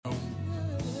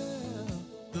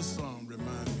This song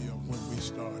reminds me of when we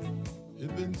started.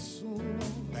 It's been so long.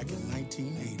 Back in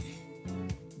 1980.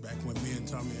 Back when me and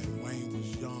Tommy and Wayne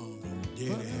was young and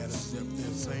Daddy had us up there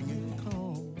singing.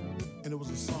 And it was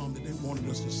a song that they wanted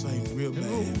us to sing real bad.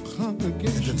 At the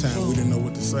time we didn't know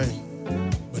what to say.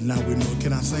 But now we know.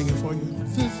 Can I sing it for you?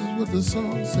 This is what the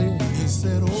song said. It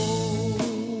said, oh,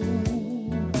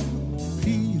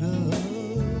 Peter,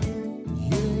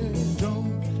 yeah,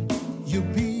 don't you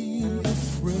be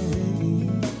afraid.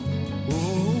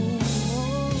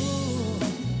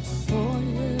 Oh,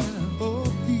 yeah, oh,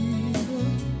 Peter,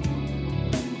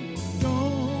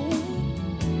 don't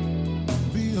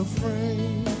be afraid.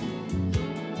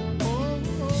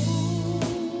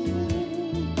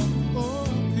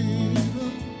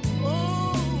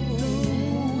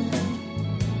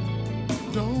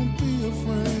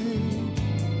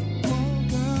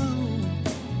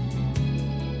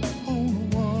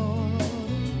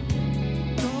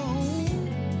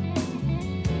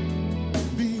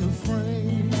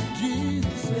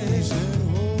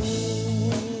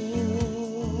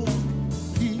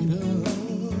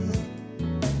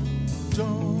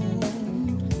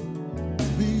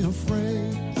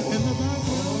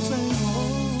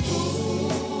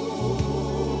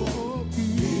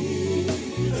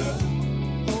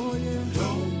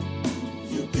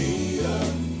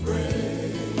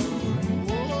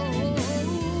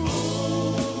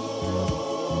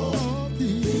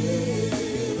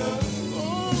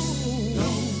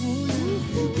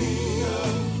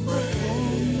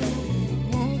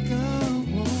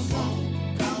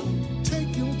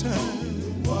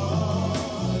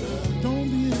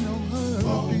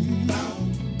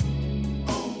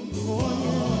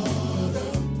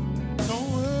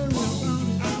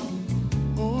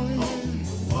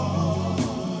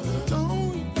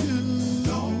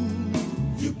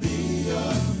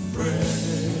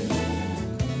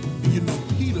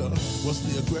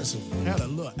 Had a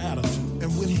little attitude.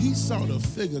 And when he saw the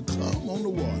figure come on the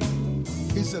water,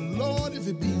 he said, Lord, if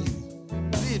it be you,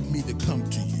 bid me to come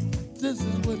to you. This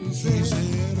is what he said. He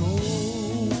said,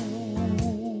 oh,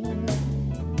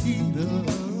 Peter,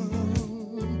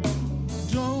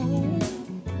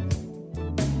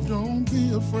 don't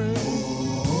be afraid.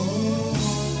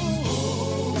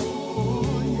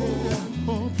 Oh, yeah,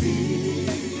 oh,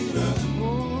 Peter,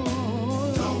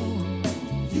 don't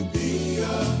you be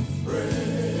afraid.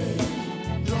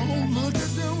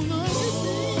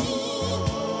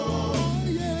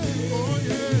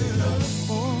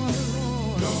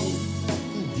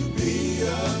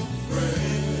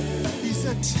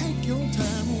 Take your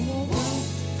time and walk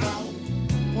out.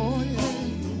 Oh, yeah.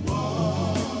 On the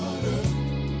water.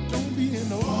 Don't be in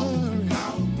no hurry.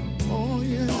 Oh,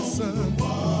 yeah, son.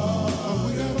 Oh,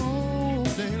 we got all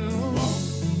day long.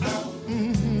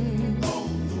 Mm-hmm.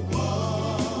 On the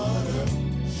water.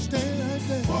 Stay right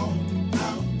there.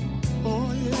 Oh, yeah.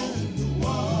 On the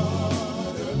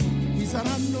water. He said, I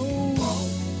know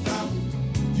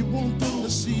you want them to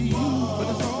see you, but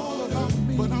it's all about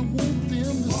me. But I want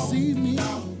them to see me.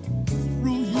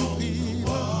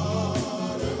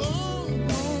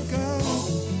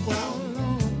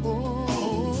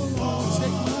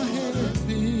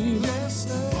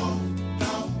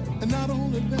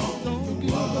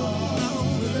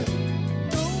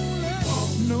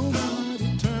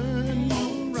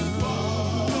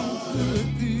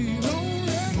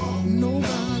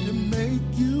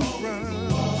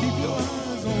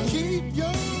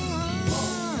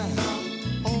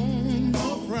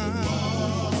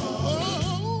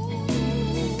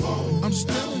 I'm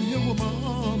standing here with my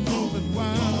arms open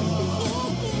wide.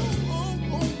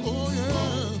 Oh,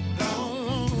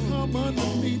 yeah. I'm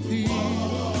underneath the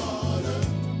water.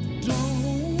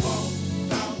 Don't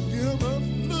give up.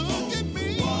 Look at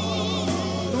me.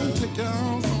 Don't take your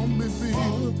arms on me,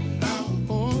 Bill.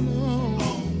 Oh, no.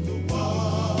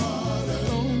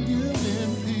 Don't give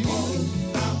in, Bill.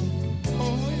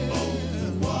 Oh, yeah.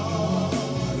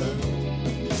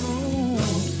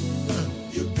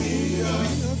 Don't you be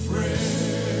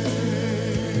afraid.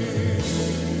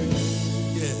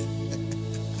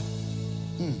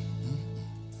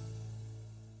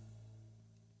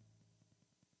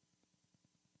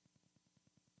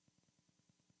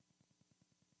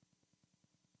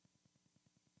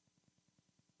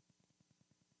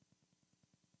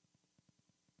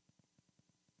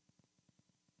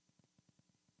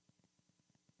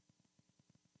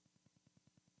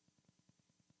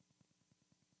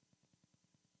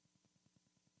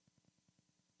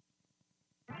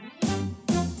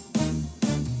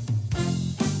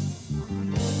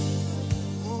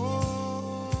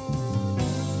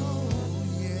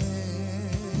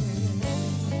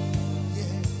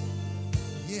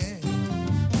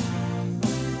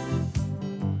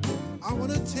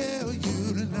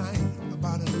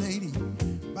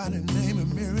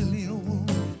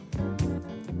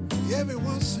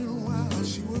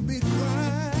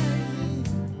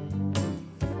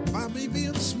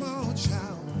 small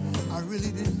child, I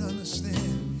really didn't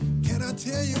understand. Can I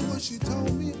tell you what she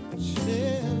told me?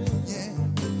 Yeah.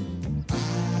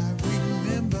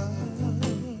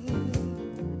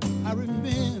 I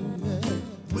remember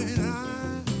when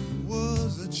I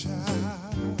was a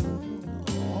child.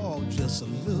 Oh, just a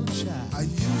little child. I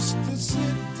used to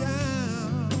sit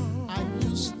down.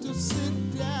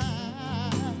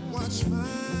 Watch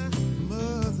my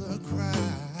mother cry.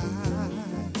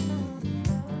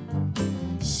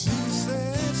 She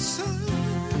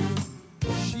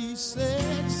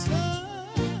said, son,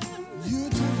 you're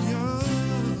too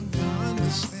young to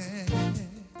understand.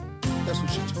 That's what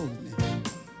she told me.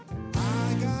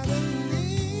 I gotta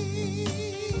leave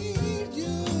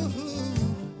you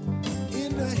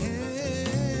in the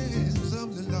hands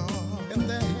of the Lord. In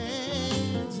the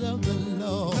hands of the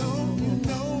Lord. Don't you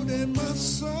know that my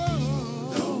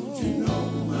soul? Don't you know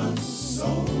my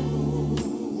soul?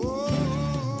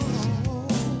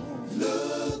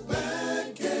 Look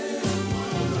back and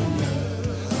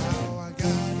wonder how I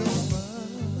got over.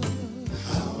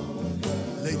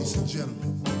 Ladies and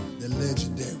gentlemen, the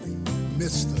legendary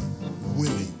Mr.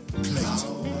 Willie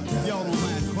Clayton. If y'all don't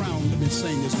mind crown, let me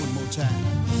sing this one more time.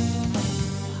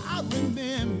 I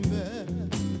remember,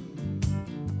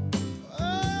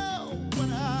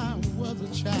 when I was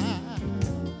a child.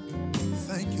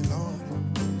 Thank you, Lord.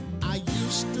 I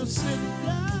used to sit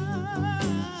down,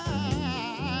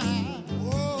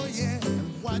 Oh, yeah.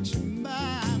 and watch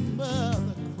my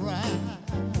mother cry.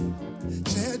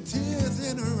 She had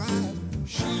tears in her eyes.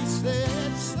 She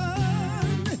said,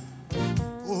 son,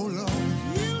 Oh, Lord.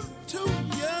 you're too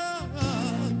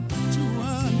young to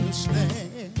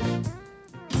understand.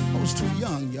 I was too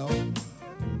young, y'all.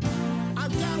 I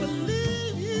gotta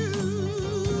leave you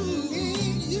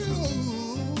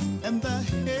in the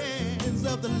hands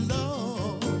of the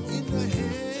Lord. In the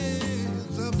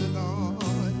hands of the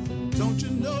Lord. Don't you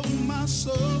know my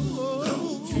soul?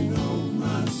 Don't you know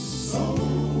my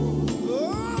soul?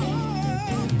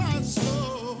 Oh, my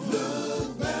soul.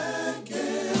 Look back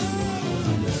and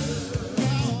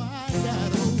How I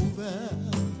got over.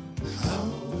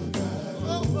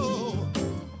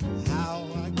 How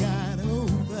I got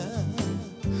over.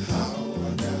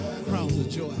 Crowns of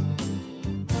joy.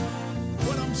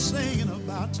 What I'm singing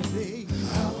about today.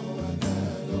 How I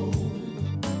got over.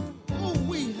 Oh,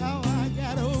 how I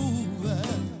got over.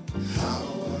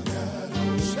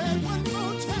 Say it one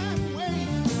more time,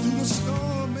 Wayne. through the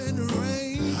storm and the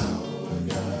rain,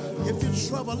 If you're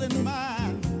troubling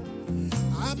mind,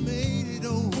 I made it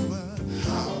over.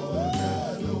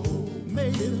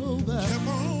 made it over. Kept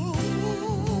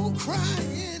on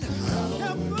crying,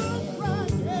 Kept on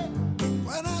crying.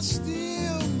 but I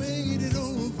still made it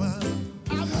over.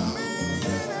 I made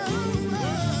it over.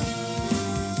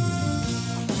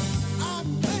 I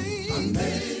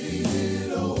made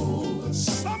it over.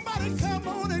 Somebody come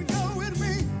on and go with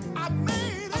me. I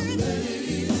made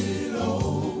it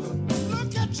over.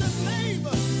 Look at your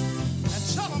neighbor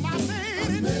and tell him I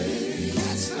made it.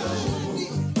 Yes, I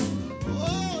did.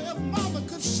 Oh, if mama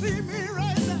could see me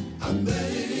right now. I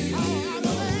made it. Oh, I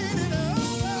made it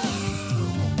over.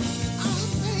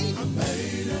 I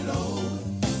made it over.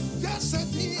 Yes, I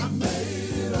did. I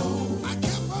made it over. I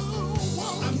kept on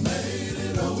walking. I made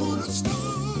it over. Through the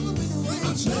storm and the rain. I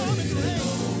made it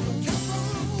over. Kept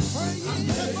on praying. I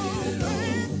kept on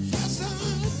praying. Yes, I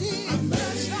did. I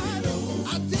made it over.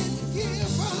 I didn't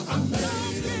give up. I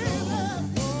made it over.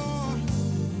 Oh,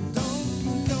 don't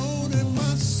you know that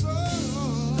my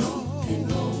soul? Don't you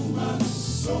know my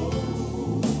soul?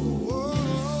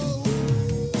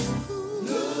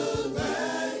 Look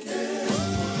back and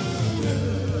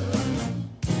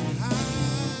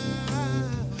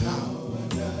how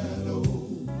I got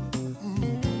over.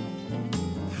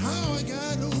 How I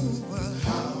got over.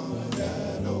 How I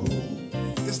got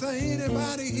over. Is there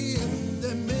anybody here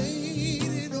that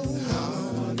made it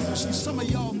over? See, some of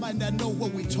y'all might not know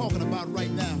what we're talking about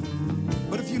right now.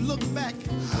 But if you look back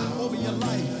over your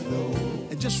life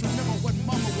and just remember what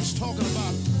mama was talking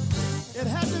about, it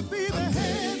had to be the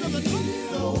hand of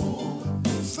the Lord.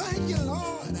 Thank you,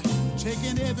 Lord.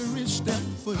 Taking every step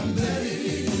for you.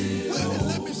 Well,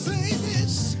 let me say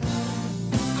this.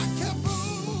 I kept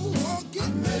on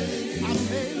walking. I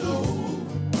made it over.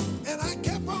 And I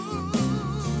kept on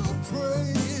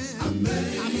praying. I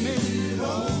made it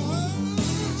over.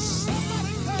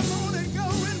 Somebody come on and go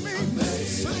with me.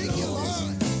 Thank you,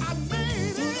 Lord. I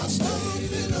made it.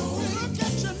 Look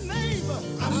at your neighbor.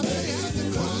 I may have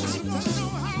to cry I don't sometimes, know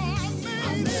how I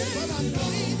made it. but I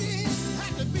made it.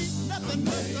 Had to be nothing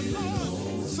but the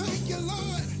Lord. Thank you,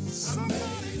 Lord.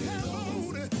 Somebody come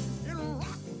on and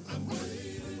rock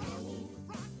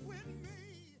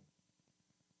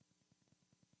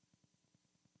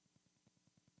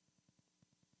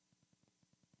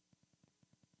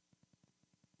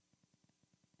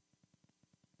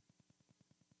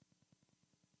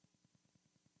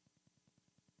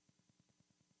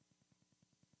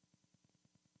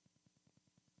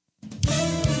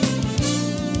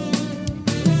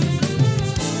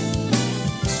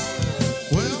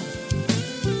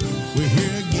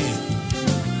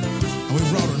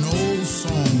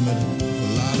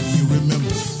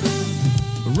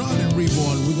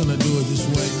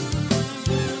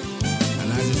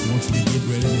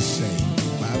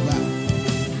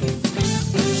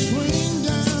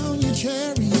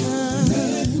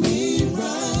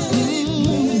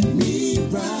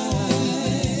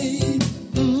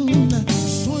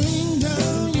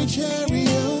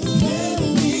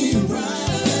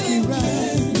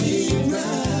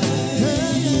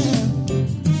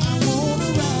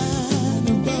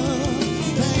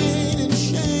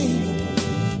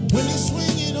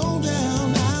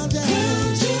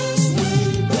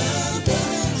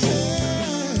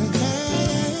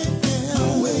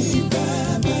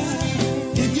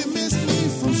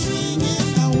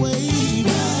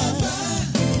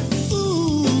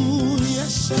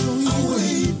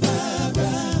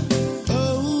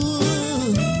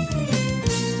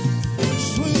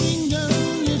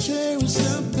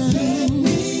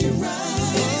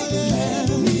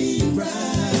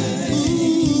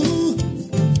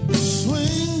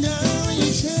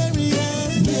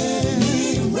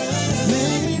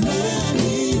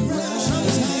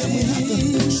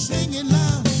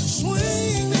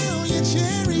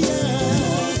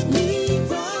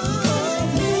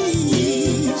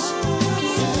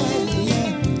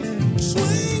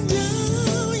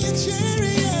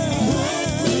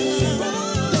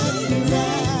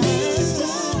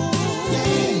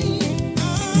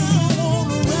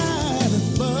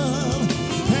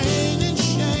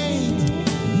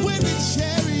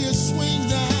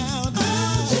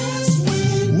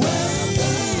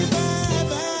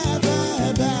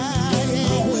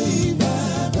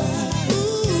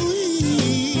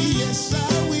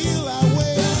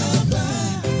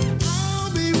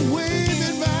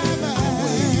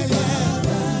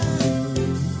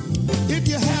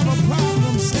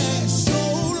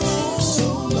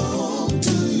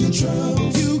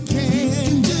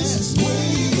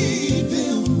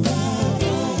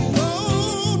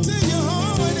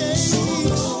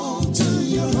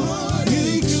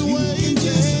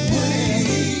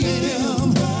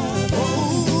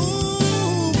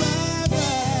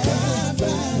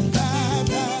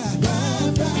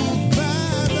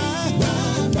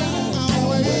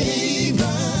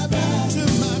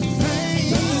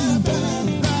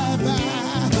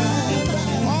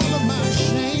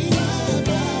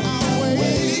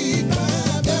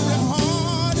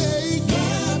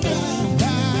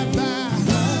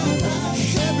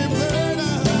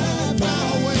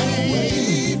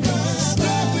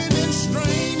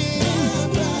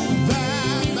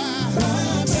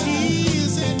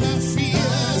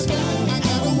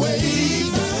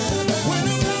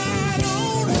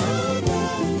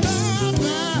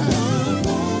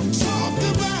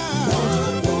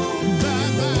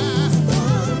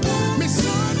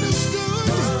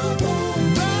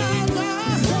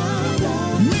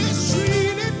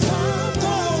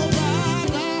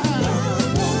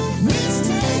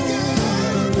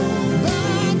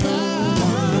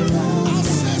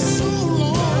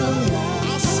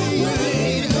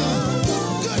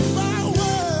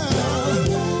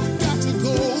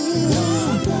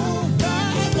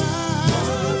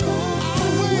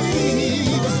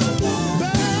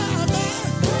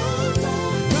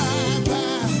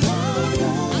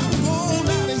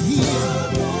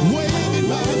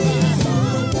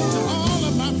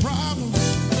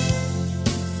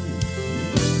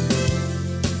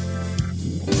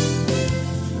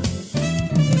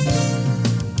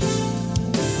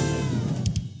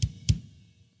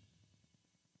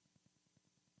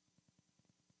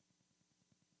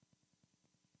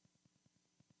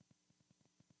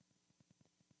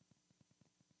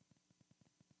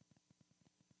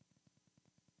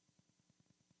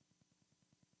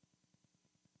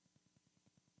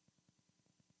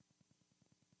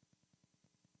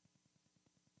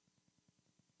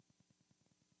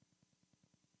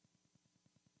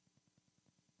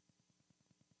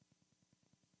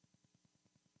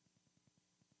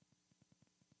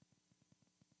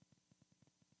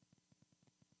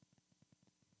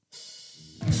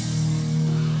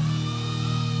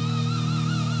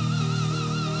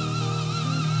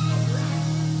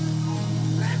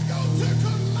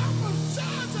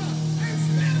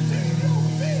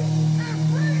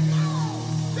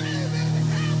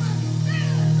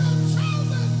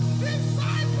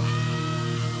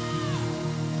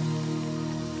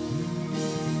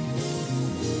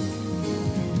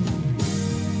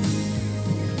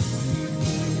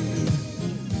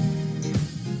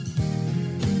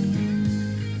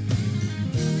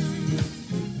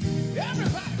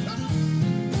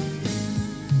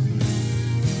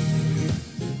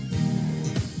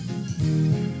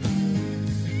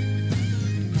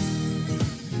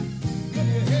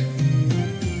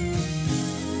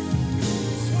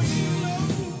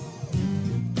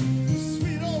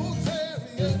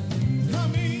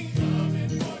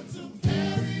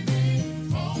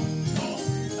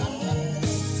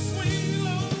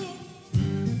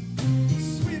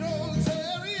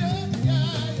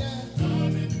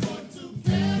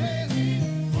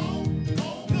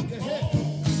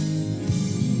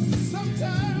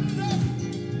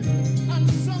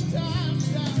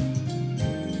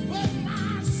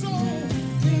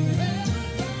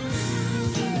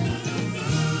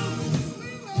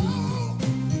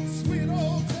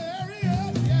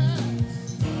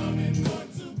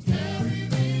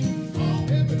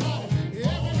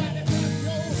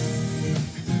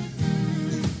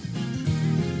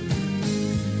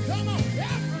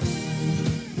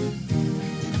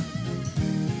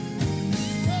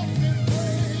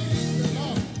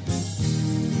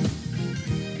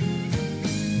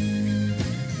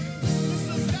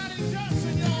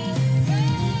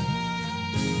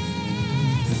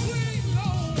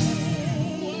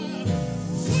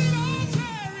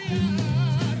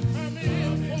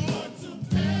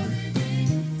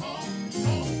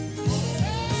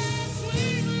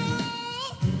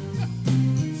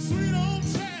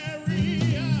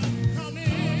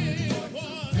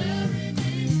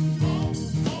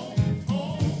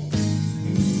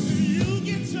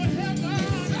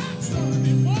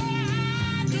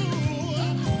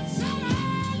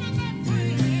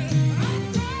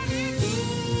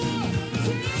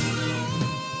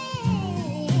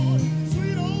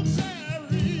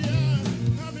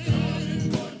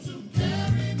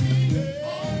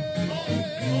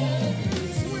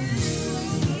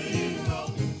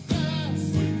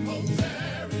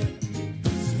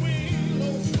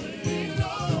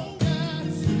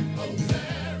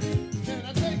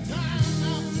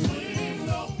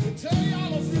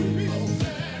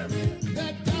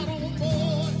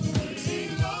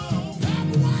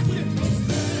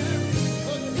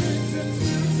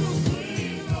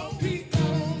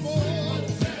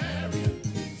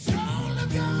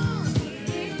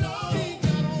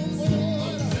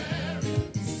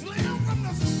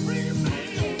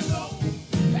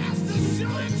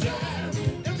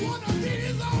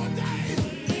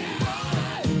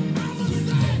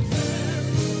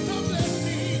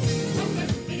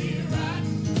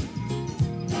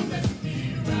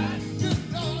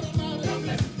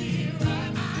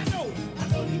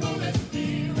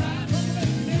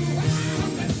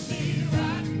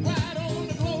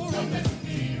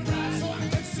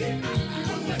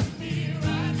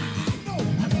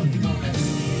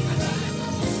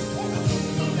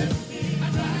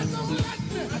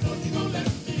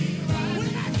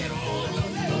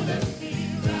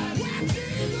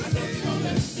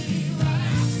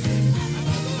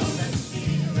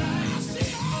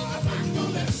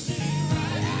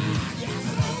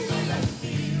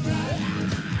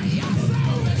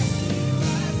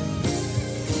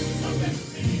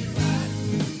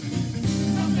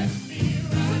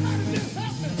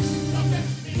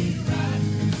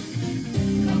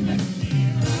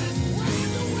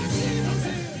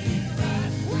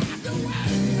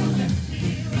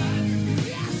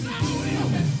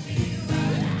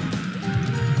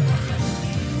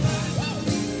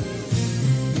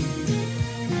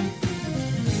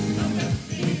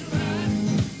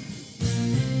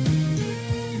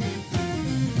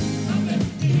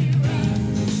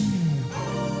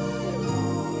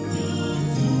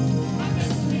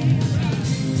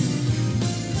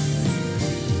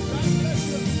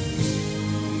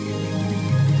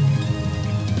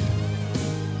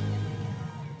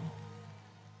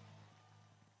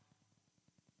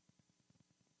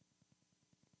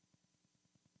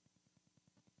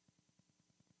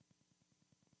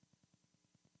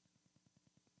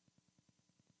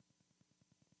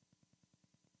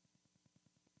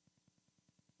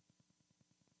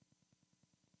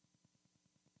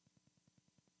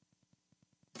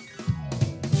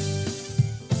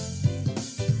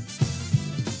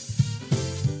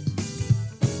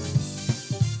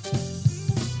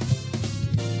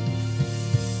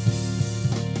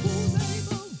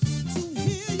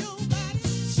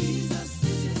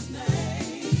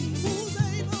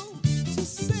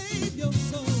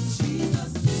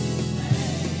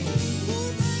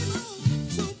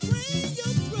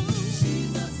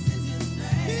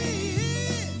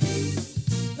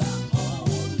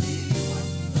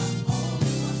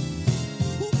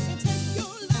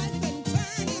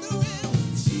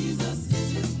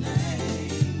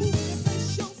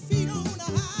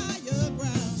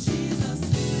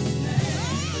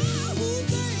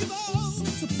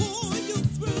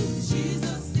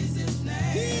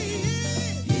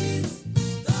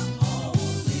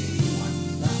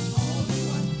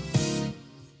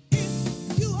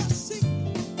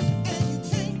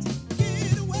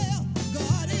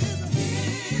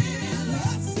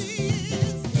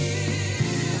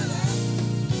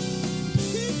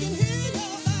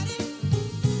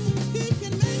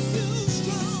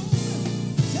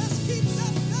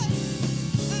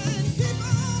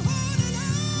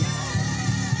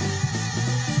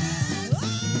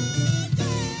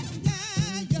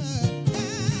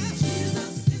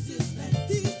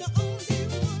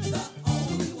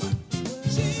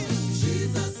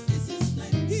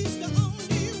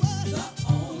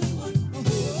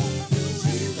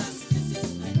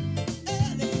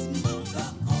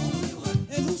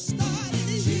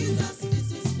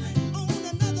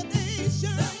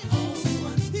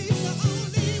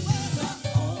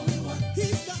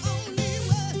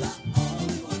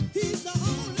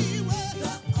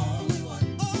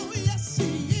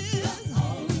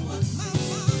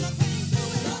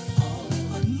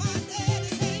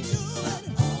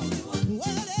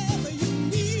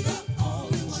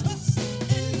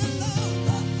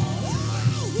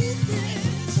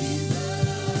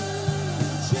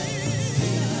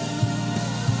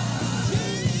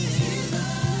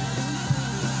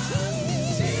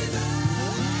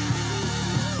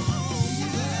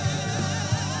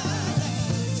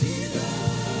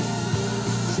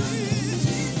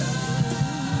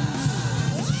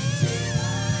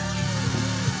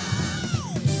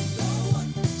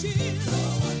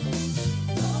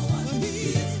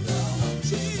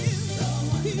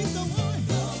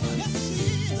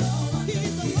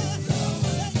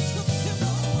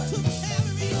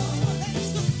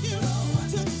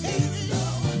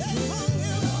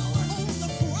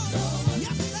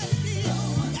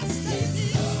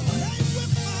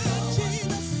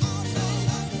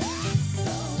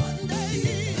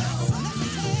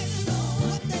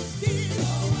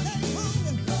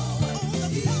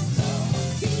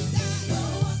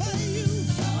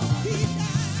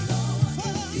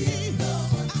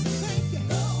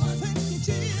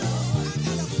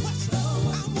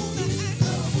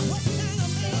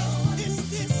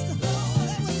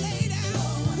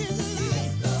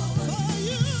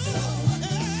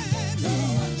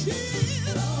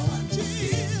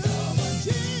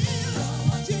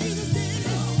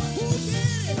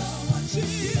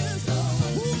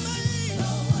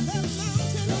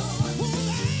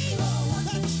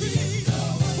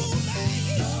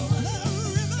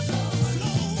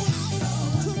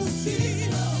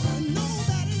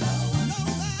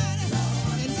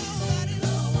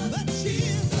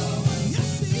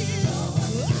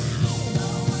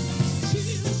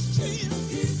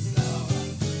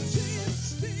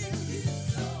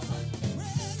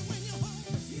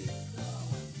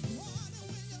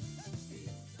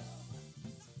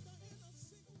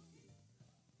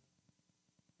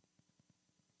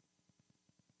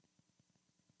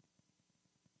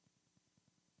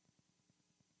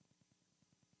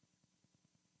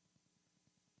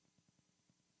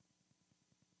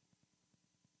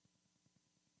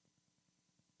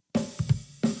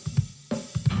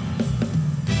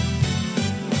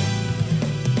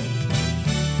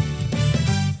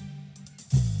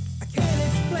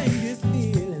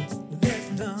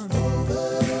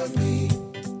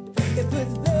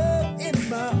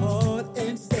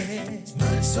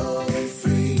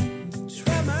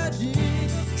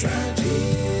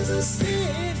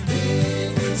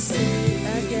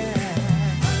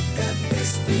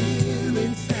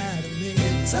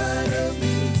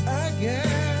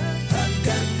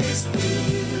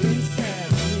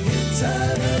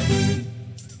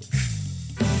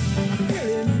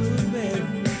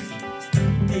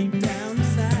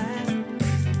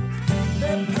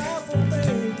Powerful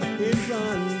thing, it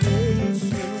runs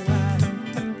nationwide.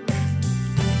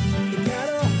 It got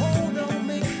a hold on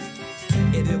me,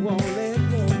 and it won't let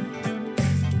go.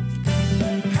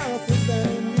 Powerful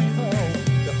thing we call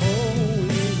the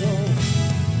Holy Ghost.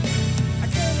 I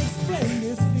can't explain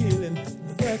this feeling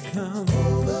that comes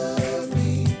over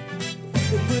me.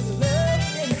 It puts love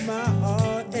in my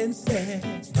heart and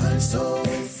says, I'm so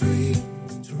free.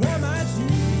 Try my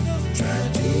Jesus, try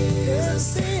Jesus,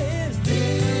 sin,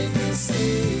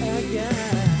 see. I've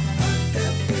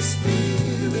got the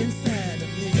Spirit inside of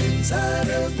me, inside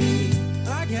of me.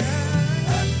 I've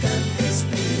got the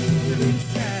Spirit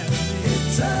inside of me,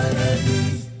 inside of me.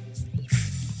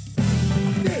 I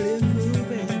feel it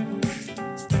moving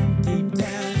deep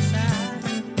down inside.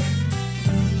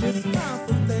 This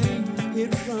powerful thing,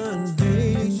 it runs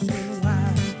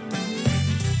nationwide.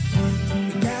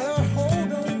 It got a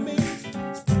hold on me,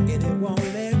 and it won't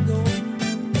let go.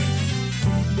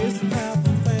 This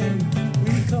powerful thing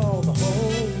we call the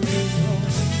Holy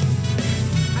Ghost.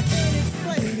 I can't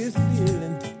explain this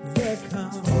feeling that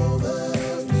comes over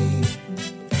me.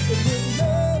 It puts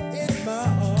love in my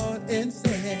heart and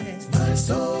says, I'm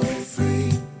so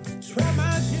free. Try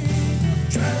my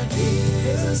Jesus, try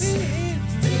Jesus, see.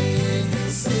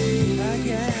 I've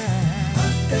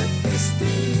got the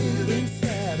Spirit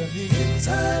inside of me,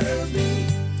 inside of me.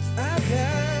 I've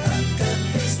got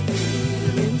the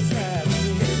Spirit inside of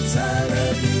me, inside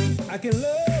of me. I can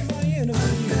love my enemy.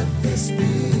 I've got the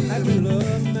Spirit. I can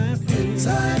love my friend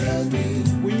inside of me.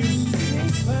 When you see me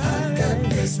smiling, I've got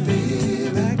the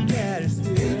Spirit. I got it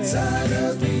still inside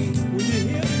of me. When you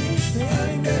hear me sing,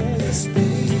 I've got the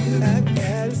Spirit. I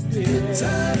got it still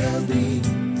inside of me.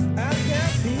 I've got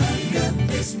peace. I've got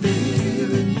the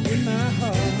Spirit in my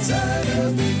heart inside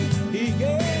of me. He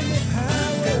gave me power.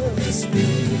 I've got the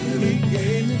Spirit. He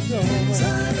gave me joy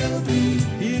inside of me.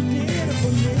 He did it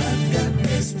for me. I've got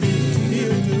the Spirit.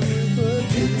 He'll do it for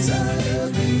you inside of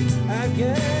me. I've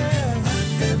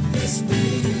got the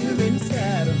Spirit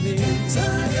inside of me,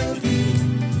 inside of me.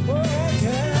 Oh, I've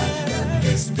got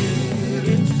the Spirit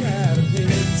inside of me,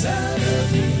 inside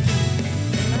of me.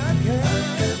 I've got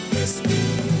the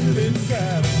Spirit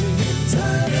inside of me,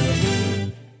 inside of me.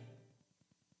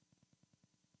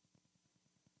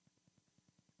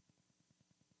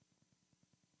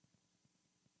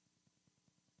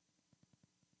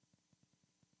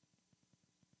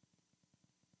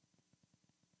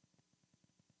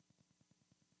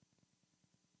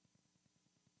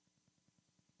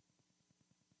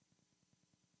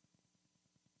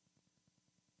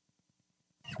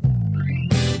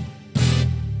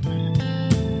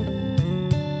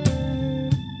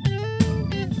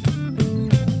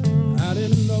 I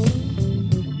didn't know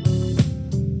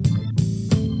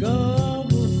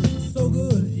God was so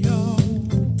good, y'all,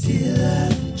 till I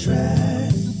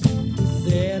tried.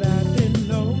 Said I didn't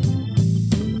know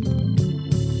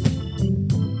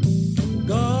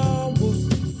God was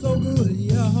so good,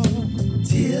 y'all,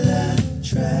 till I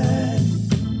tried.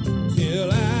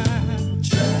 Till I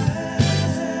tried.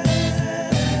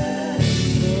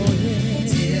 Oh yeah,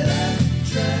 till I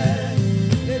tried.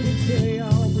 Let me tell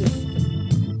y'all this.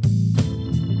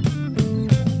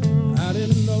 I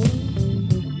didn't know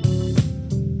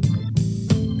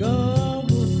God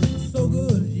was so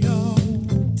good, y'all,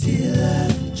 till I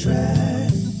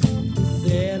tried.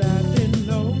 Said I didn't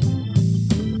know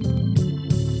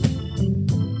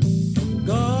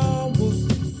God was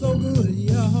so good,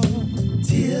 y'all,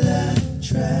 till I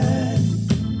tried.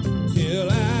 Till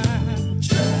I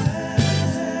tried.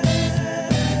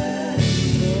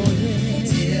 Oh yeah,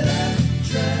 till I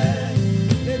tried.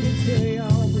 Let me tell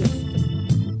y'all this.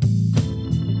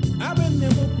 I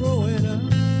remember growing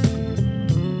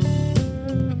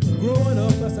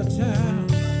up as a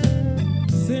child,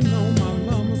 sitting on my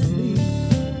mama's knee.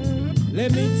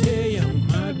 Let me tell you,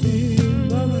 my dear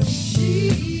mother,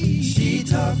 she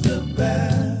talked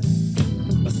about,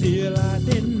 but still I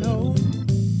didn't know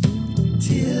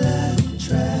till I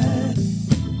tried.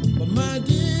 But my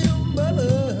dear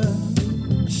mother,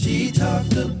 she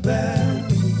talked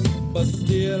about, but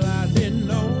still I didn't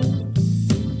know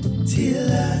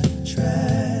till I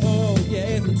tried. Oh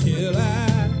yes, until I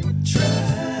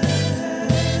tried.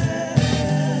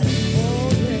 Oh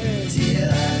yeah, till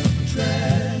I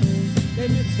tried. Let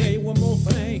me tell you one more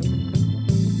thing.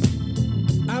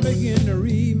 I began to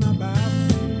read my Bible.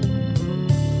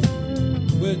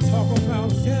 We'll talk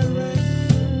about Shadrach,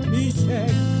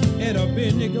 Meshach, and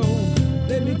Abednego.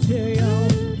 Let me tell y'all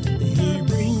the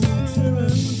Hebrew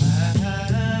children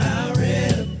I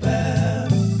read about.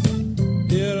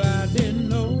 Till I didn't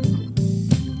know,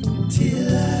 till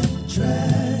I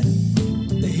tried.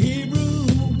 The Hebrew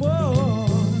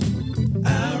boy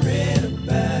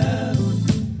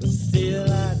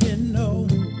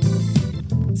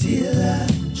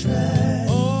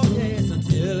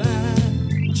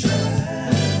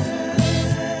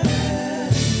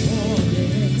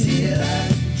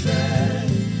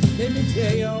me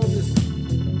tell you all this.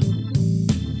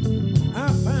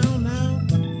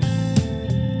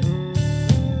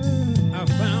 I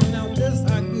found out just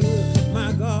how good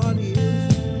my God is.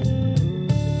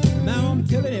 Now I'm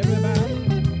telling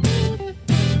everybody,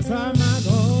 try my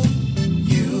God.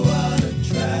 You ought to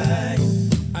try.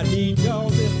 I need y'all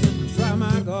to try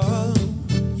my God.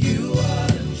 You ought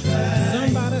to try.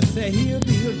 Somebody say he'll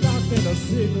be a doctor and a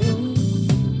singer.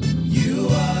 You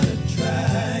ought to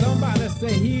try. Somebody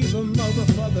say he's a mother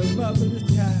for the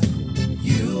motherless child.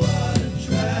 You ought to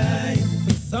try.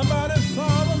 Somebody's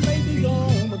father may be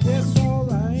gone, but that's all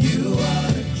right. You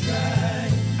ought to try.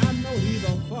 I know he's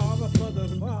a father for the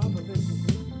fatherless.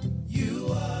 You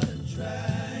ought to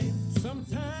try.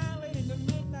 Sometime late in the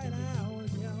midnight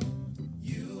hours, y'all.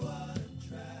 You ought to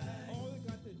try. All you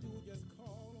got to do is just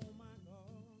call on my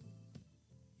God.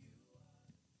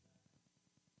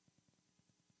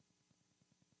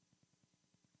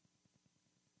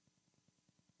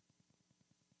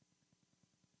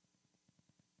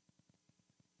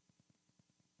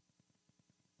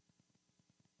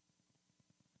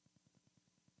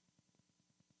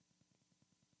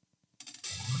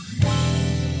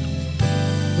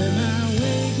 When my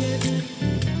way gets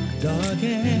dark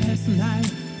as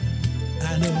night,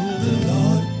 I know the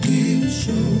Lord will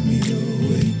show me the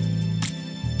way.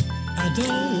 I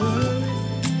don't worry,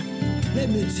 let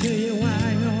me tell you why,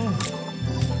 y'all.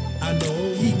 I know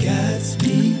He guides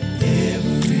me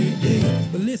every day.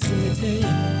 But listen, let me tell you,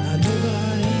 I know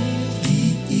God is. He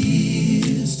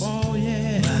is. Oh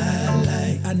yeah, my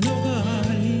life. I know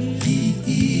God is. He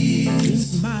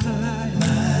is. My life.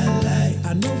 My life.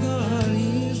 I know God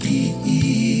is. He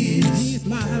is. He's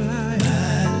my life.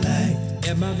 My life.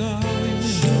 And my God will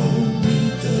show me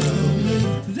the way.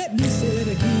 Let me say it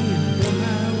again. When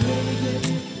my way gets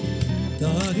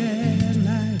dark at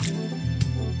night,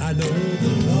 I know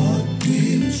the Lord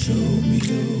will show me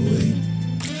the way.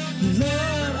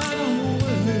 Lord, I don't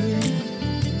worry.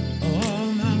 Oh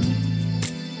no,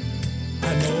 I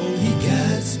know He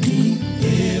guides me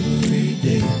every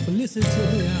day. But listen to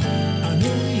me, I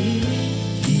know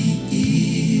He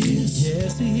is.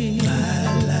 Yes, He is. My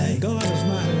life. God is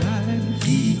my life.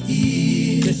 He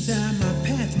is. To shine my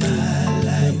path. My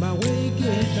life. When my way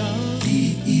gets dark. He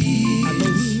is. I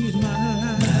know He's my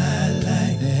life. My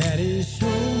life. That is show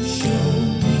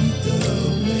me the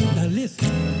way. Now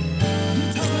listen, you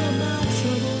talking about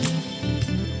trouble,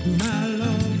 my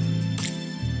Lord.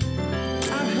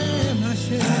 I've had my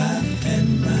share. I've had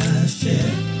my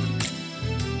share.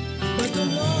 But the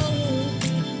Lord won't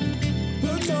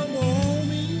put no more on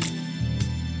me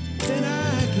than I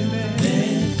can bear.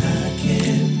 Than I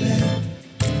can bear.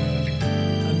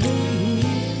 I know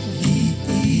He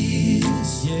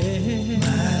is. Yeah.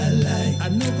 My life. I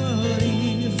know God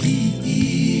is. He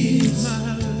is. My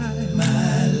life.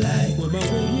 My life. When my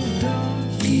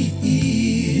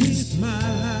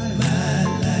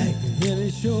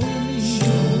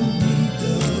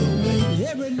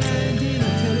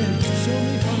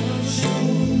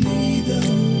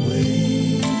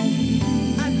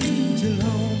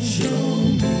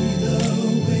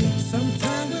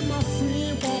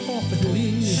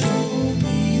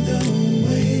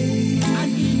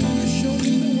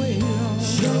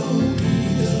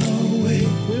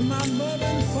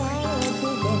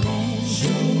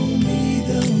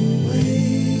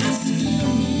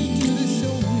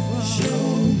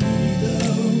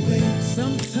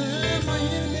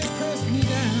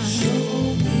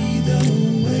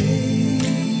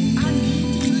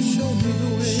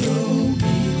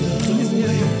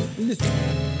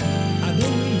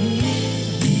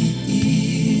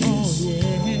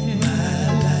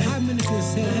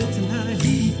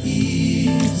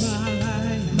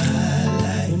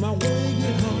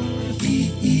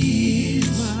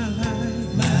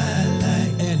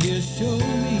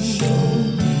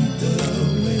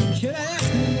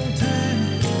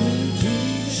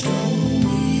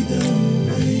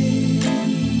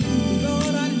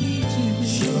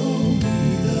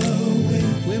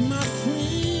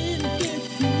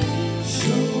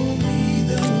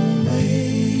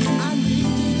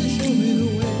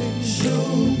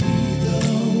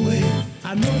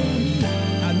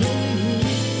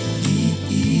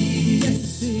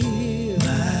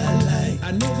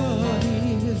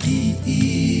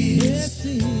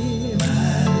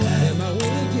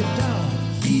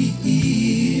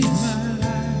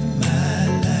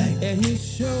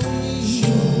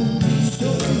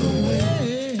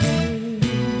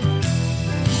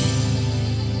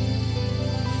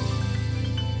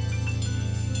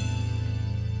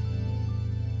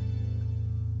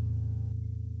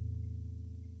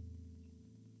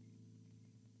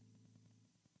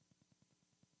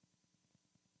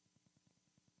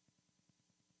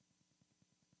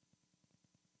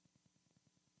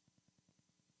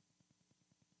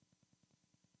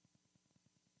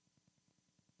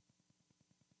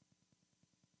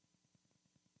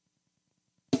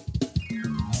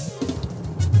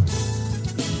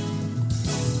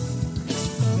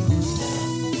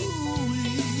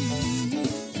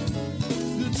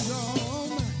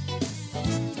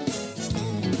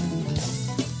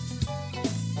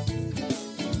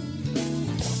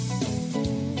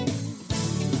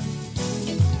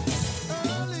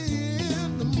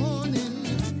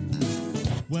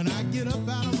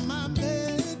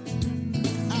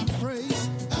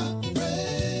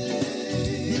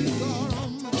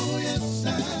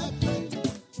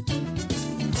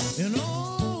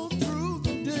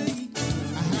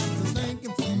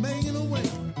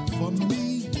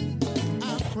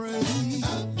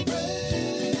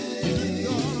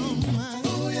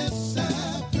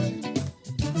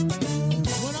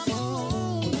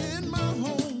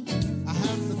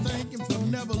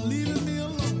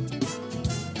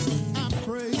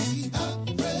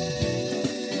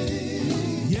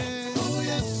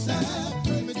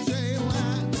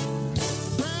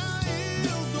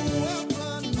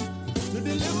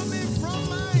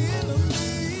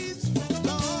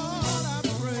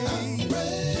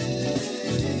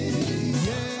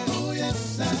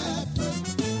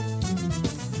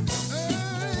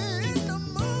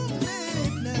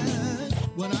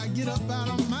get up out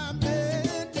of my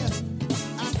bed,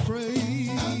 I pray.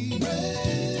 I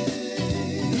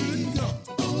pray. God.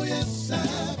 Oh, yes, I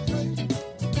pray.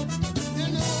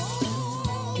 And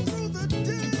all through the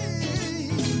day,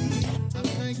 I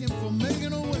thank Him for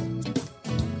making a way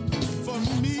for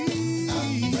me. I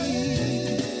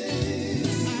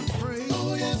pray.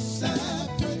 Oh, yes, I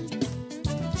pray.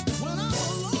 When I'm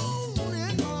alone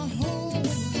in my home,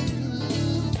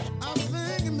 I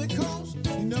thank Him because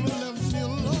He never left me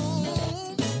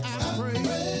alone. I pray.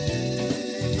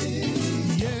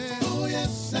 Yeah. Oh,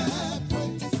 yes, I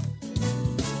pray.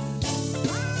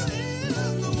 Prayer is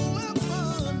the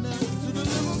weapon to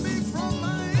deliver me from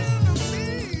my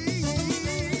enemies.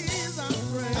 I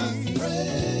pray.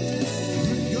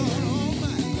 Good God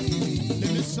Almighty.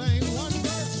 Let me sing one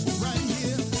verse right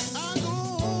here. I go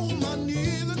on my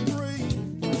knees and pray,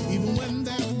 even when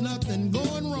there's nothing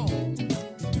going wrong.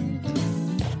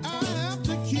 I have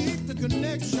to keep the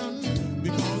connection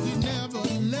because He never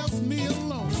left me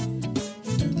alone.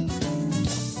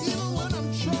 Even when I'm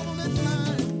troubled at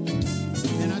night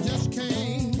and I just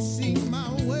can't see my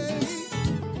way,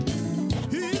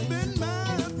 He's been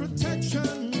my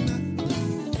protection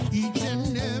each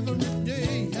and every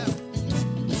day.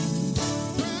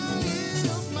 Prayer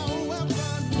is my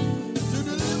weapon to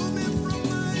deliver me from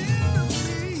my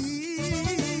enemies.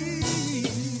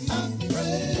 I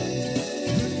pray.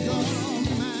 Good God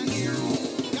Almighty,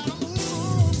 gotta move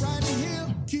on right here.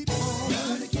 Keep on.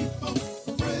 Gotta keep on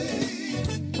praying.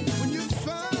 When you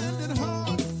find it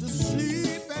hard to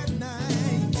sleep at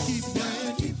night, keep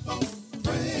on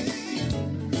praying.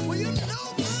 When you know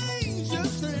things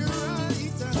just ain't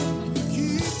right,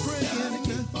 keep praying.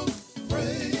 Keep on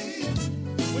praying.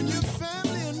 When your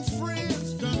family and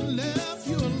friends done left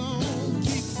you alone,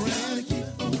 keep praying. Keep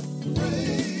on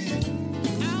praying.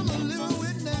 I'm a living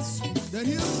witness that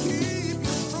He'll keep you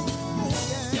strong.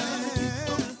 Yeah.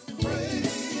 Keep on praying.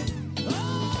 Oh,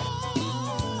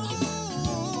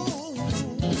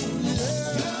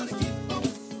 yeah. Gotta keep on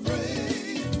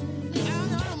praying. I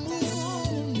gotta move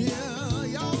on. Yeah,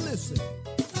 y'all listen.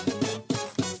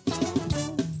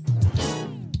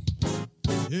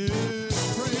 Yeah,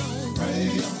 pray on. Pray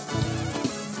on.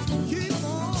 Keep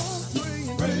on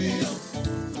praying. Pray on.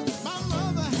 My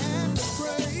mother had to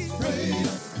pray. Pray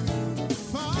on.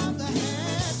 Father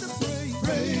had to pray.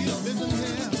 Pray on. Listen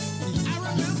here. I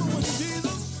remember when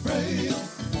Jesus prayed on.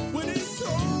 When He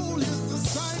told His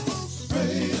disciples,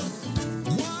 pray on.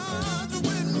 Watch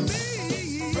with me.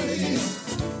 Pray on.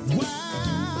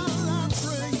 While I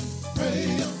pray. Pray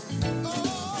on. Oh,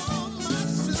 my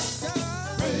sister.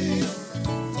 Pray on.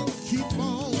 Keep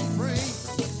on praying.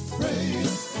 Pray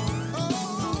on. Oh,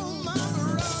 my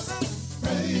brother.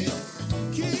 Pray on.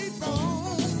 Keep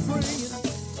on praying.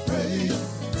 Pray on.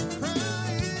 Prayer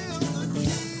is the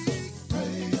key.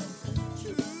 Pray on.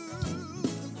 To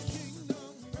the kingdom.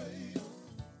 Pray on.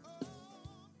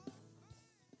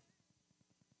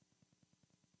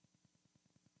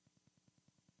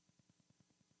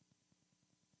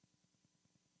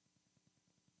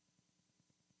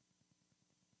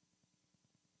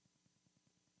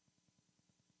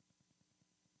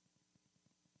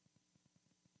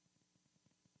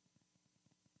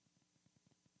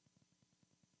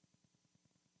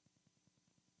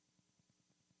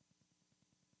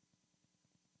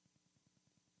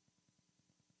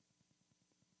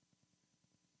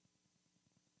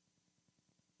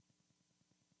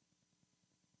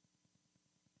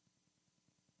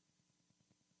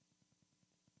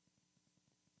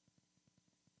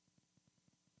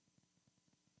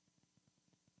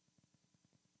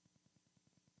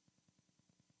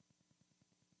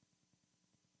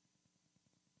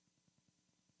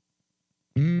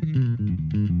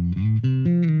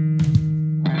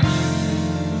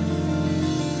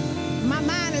 My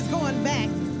mind is going back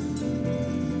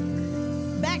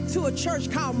to a church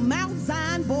called Mount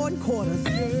Zion Board Quarters.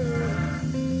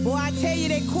 Boy, I tell you,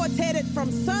 they quartetted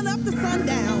from sun up to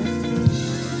sundown.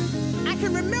 I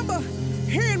can remember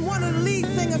hearing one of the lead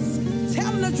singers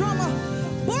telling the drummer,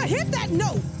 boy, hit that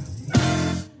note.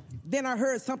 Then I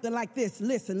heard something like this.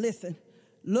 Listen, listen.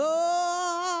 Lord,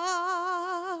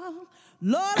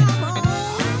 Lord, I'm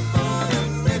on a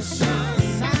mission.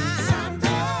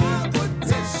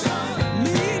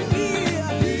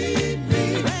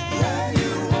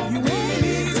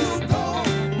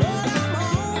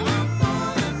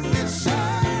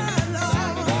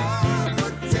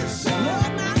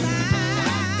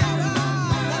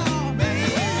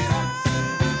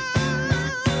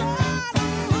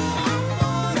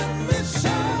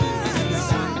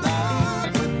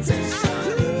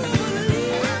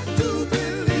 I do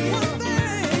believe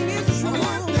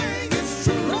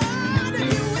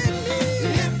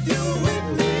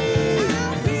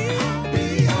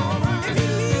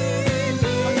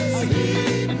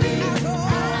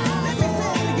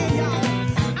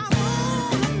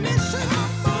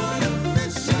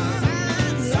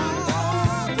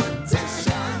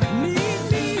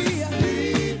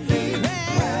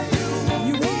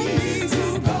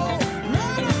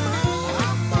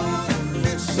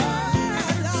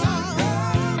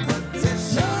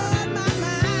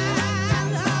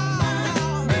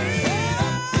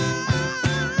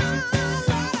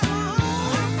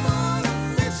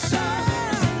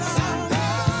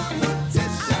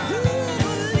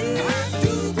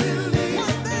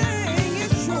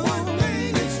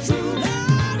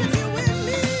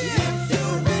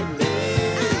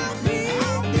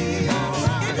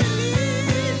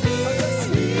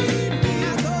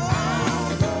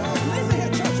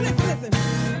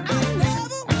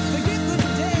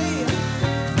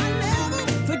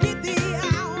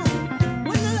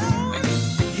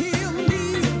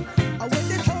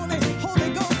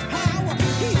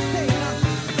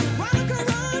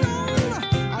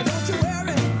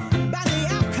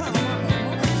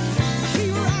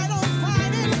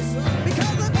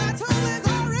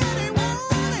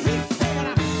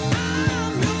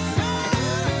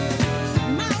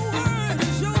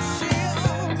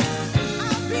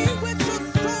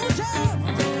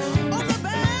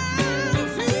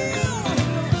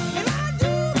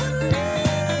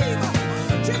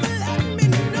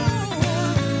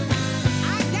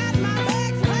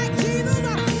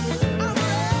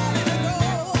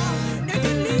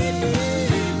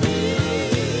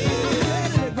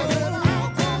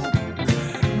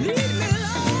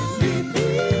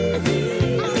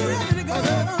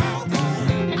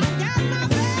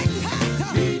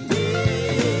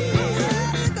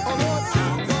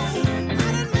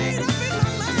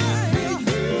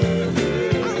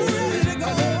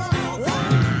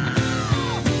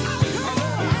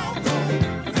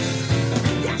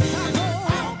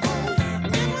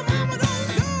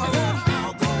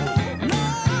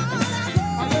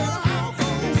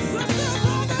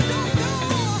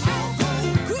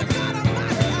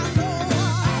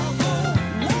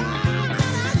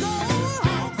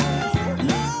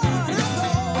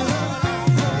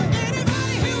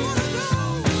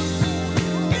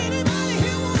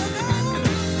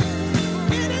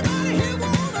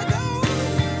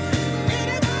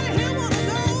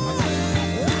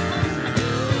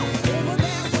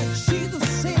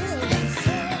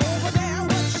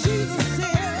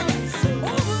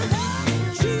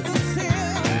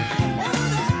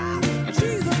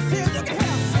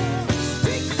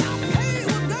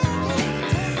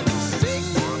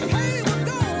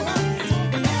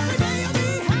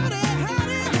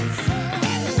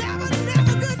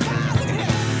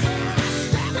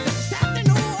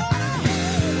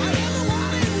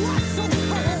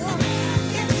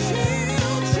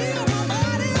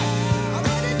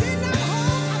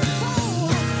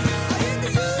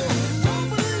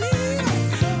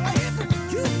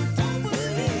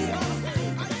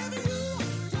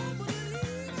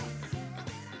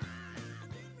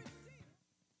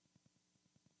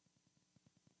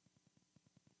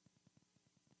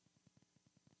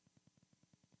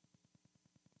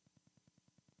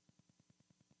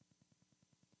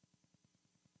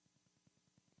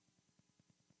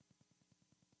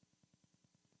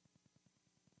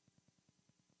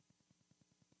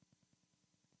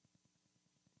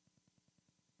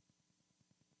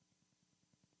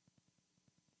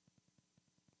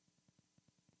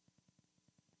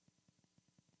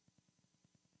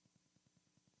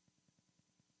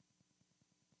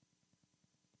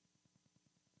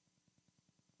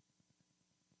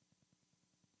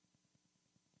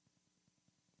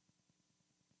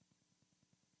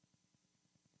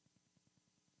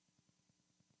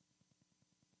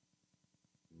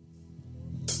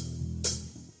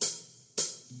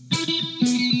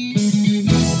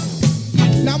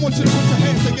want you to put your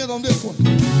hands together on this one.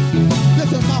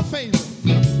 This is my favorite.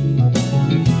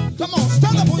 Come on,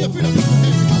 stand up on your feet and put your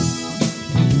hands together.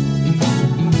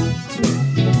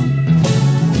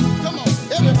 Come on,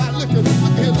 everybody look at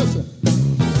here, listen.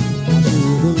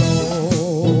 The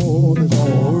Lord is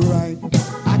all right.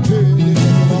 I tell you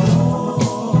that the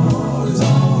Lord is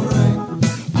all right.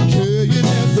 I tell you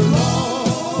that the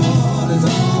Lord is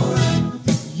all right.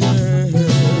 Yeah.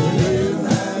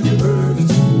 Have you heard it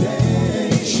today?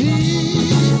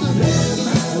 Jesus,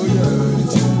 have you heard it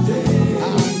today? I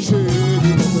tell you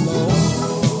that the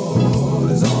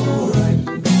Lord is all right.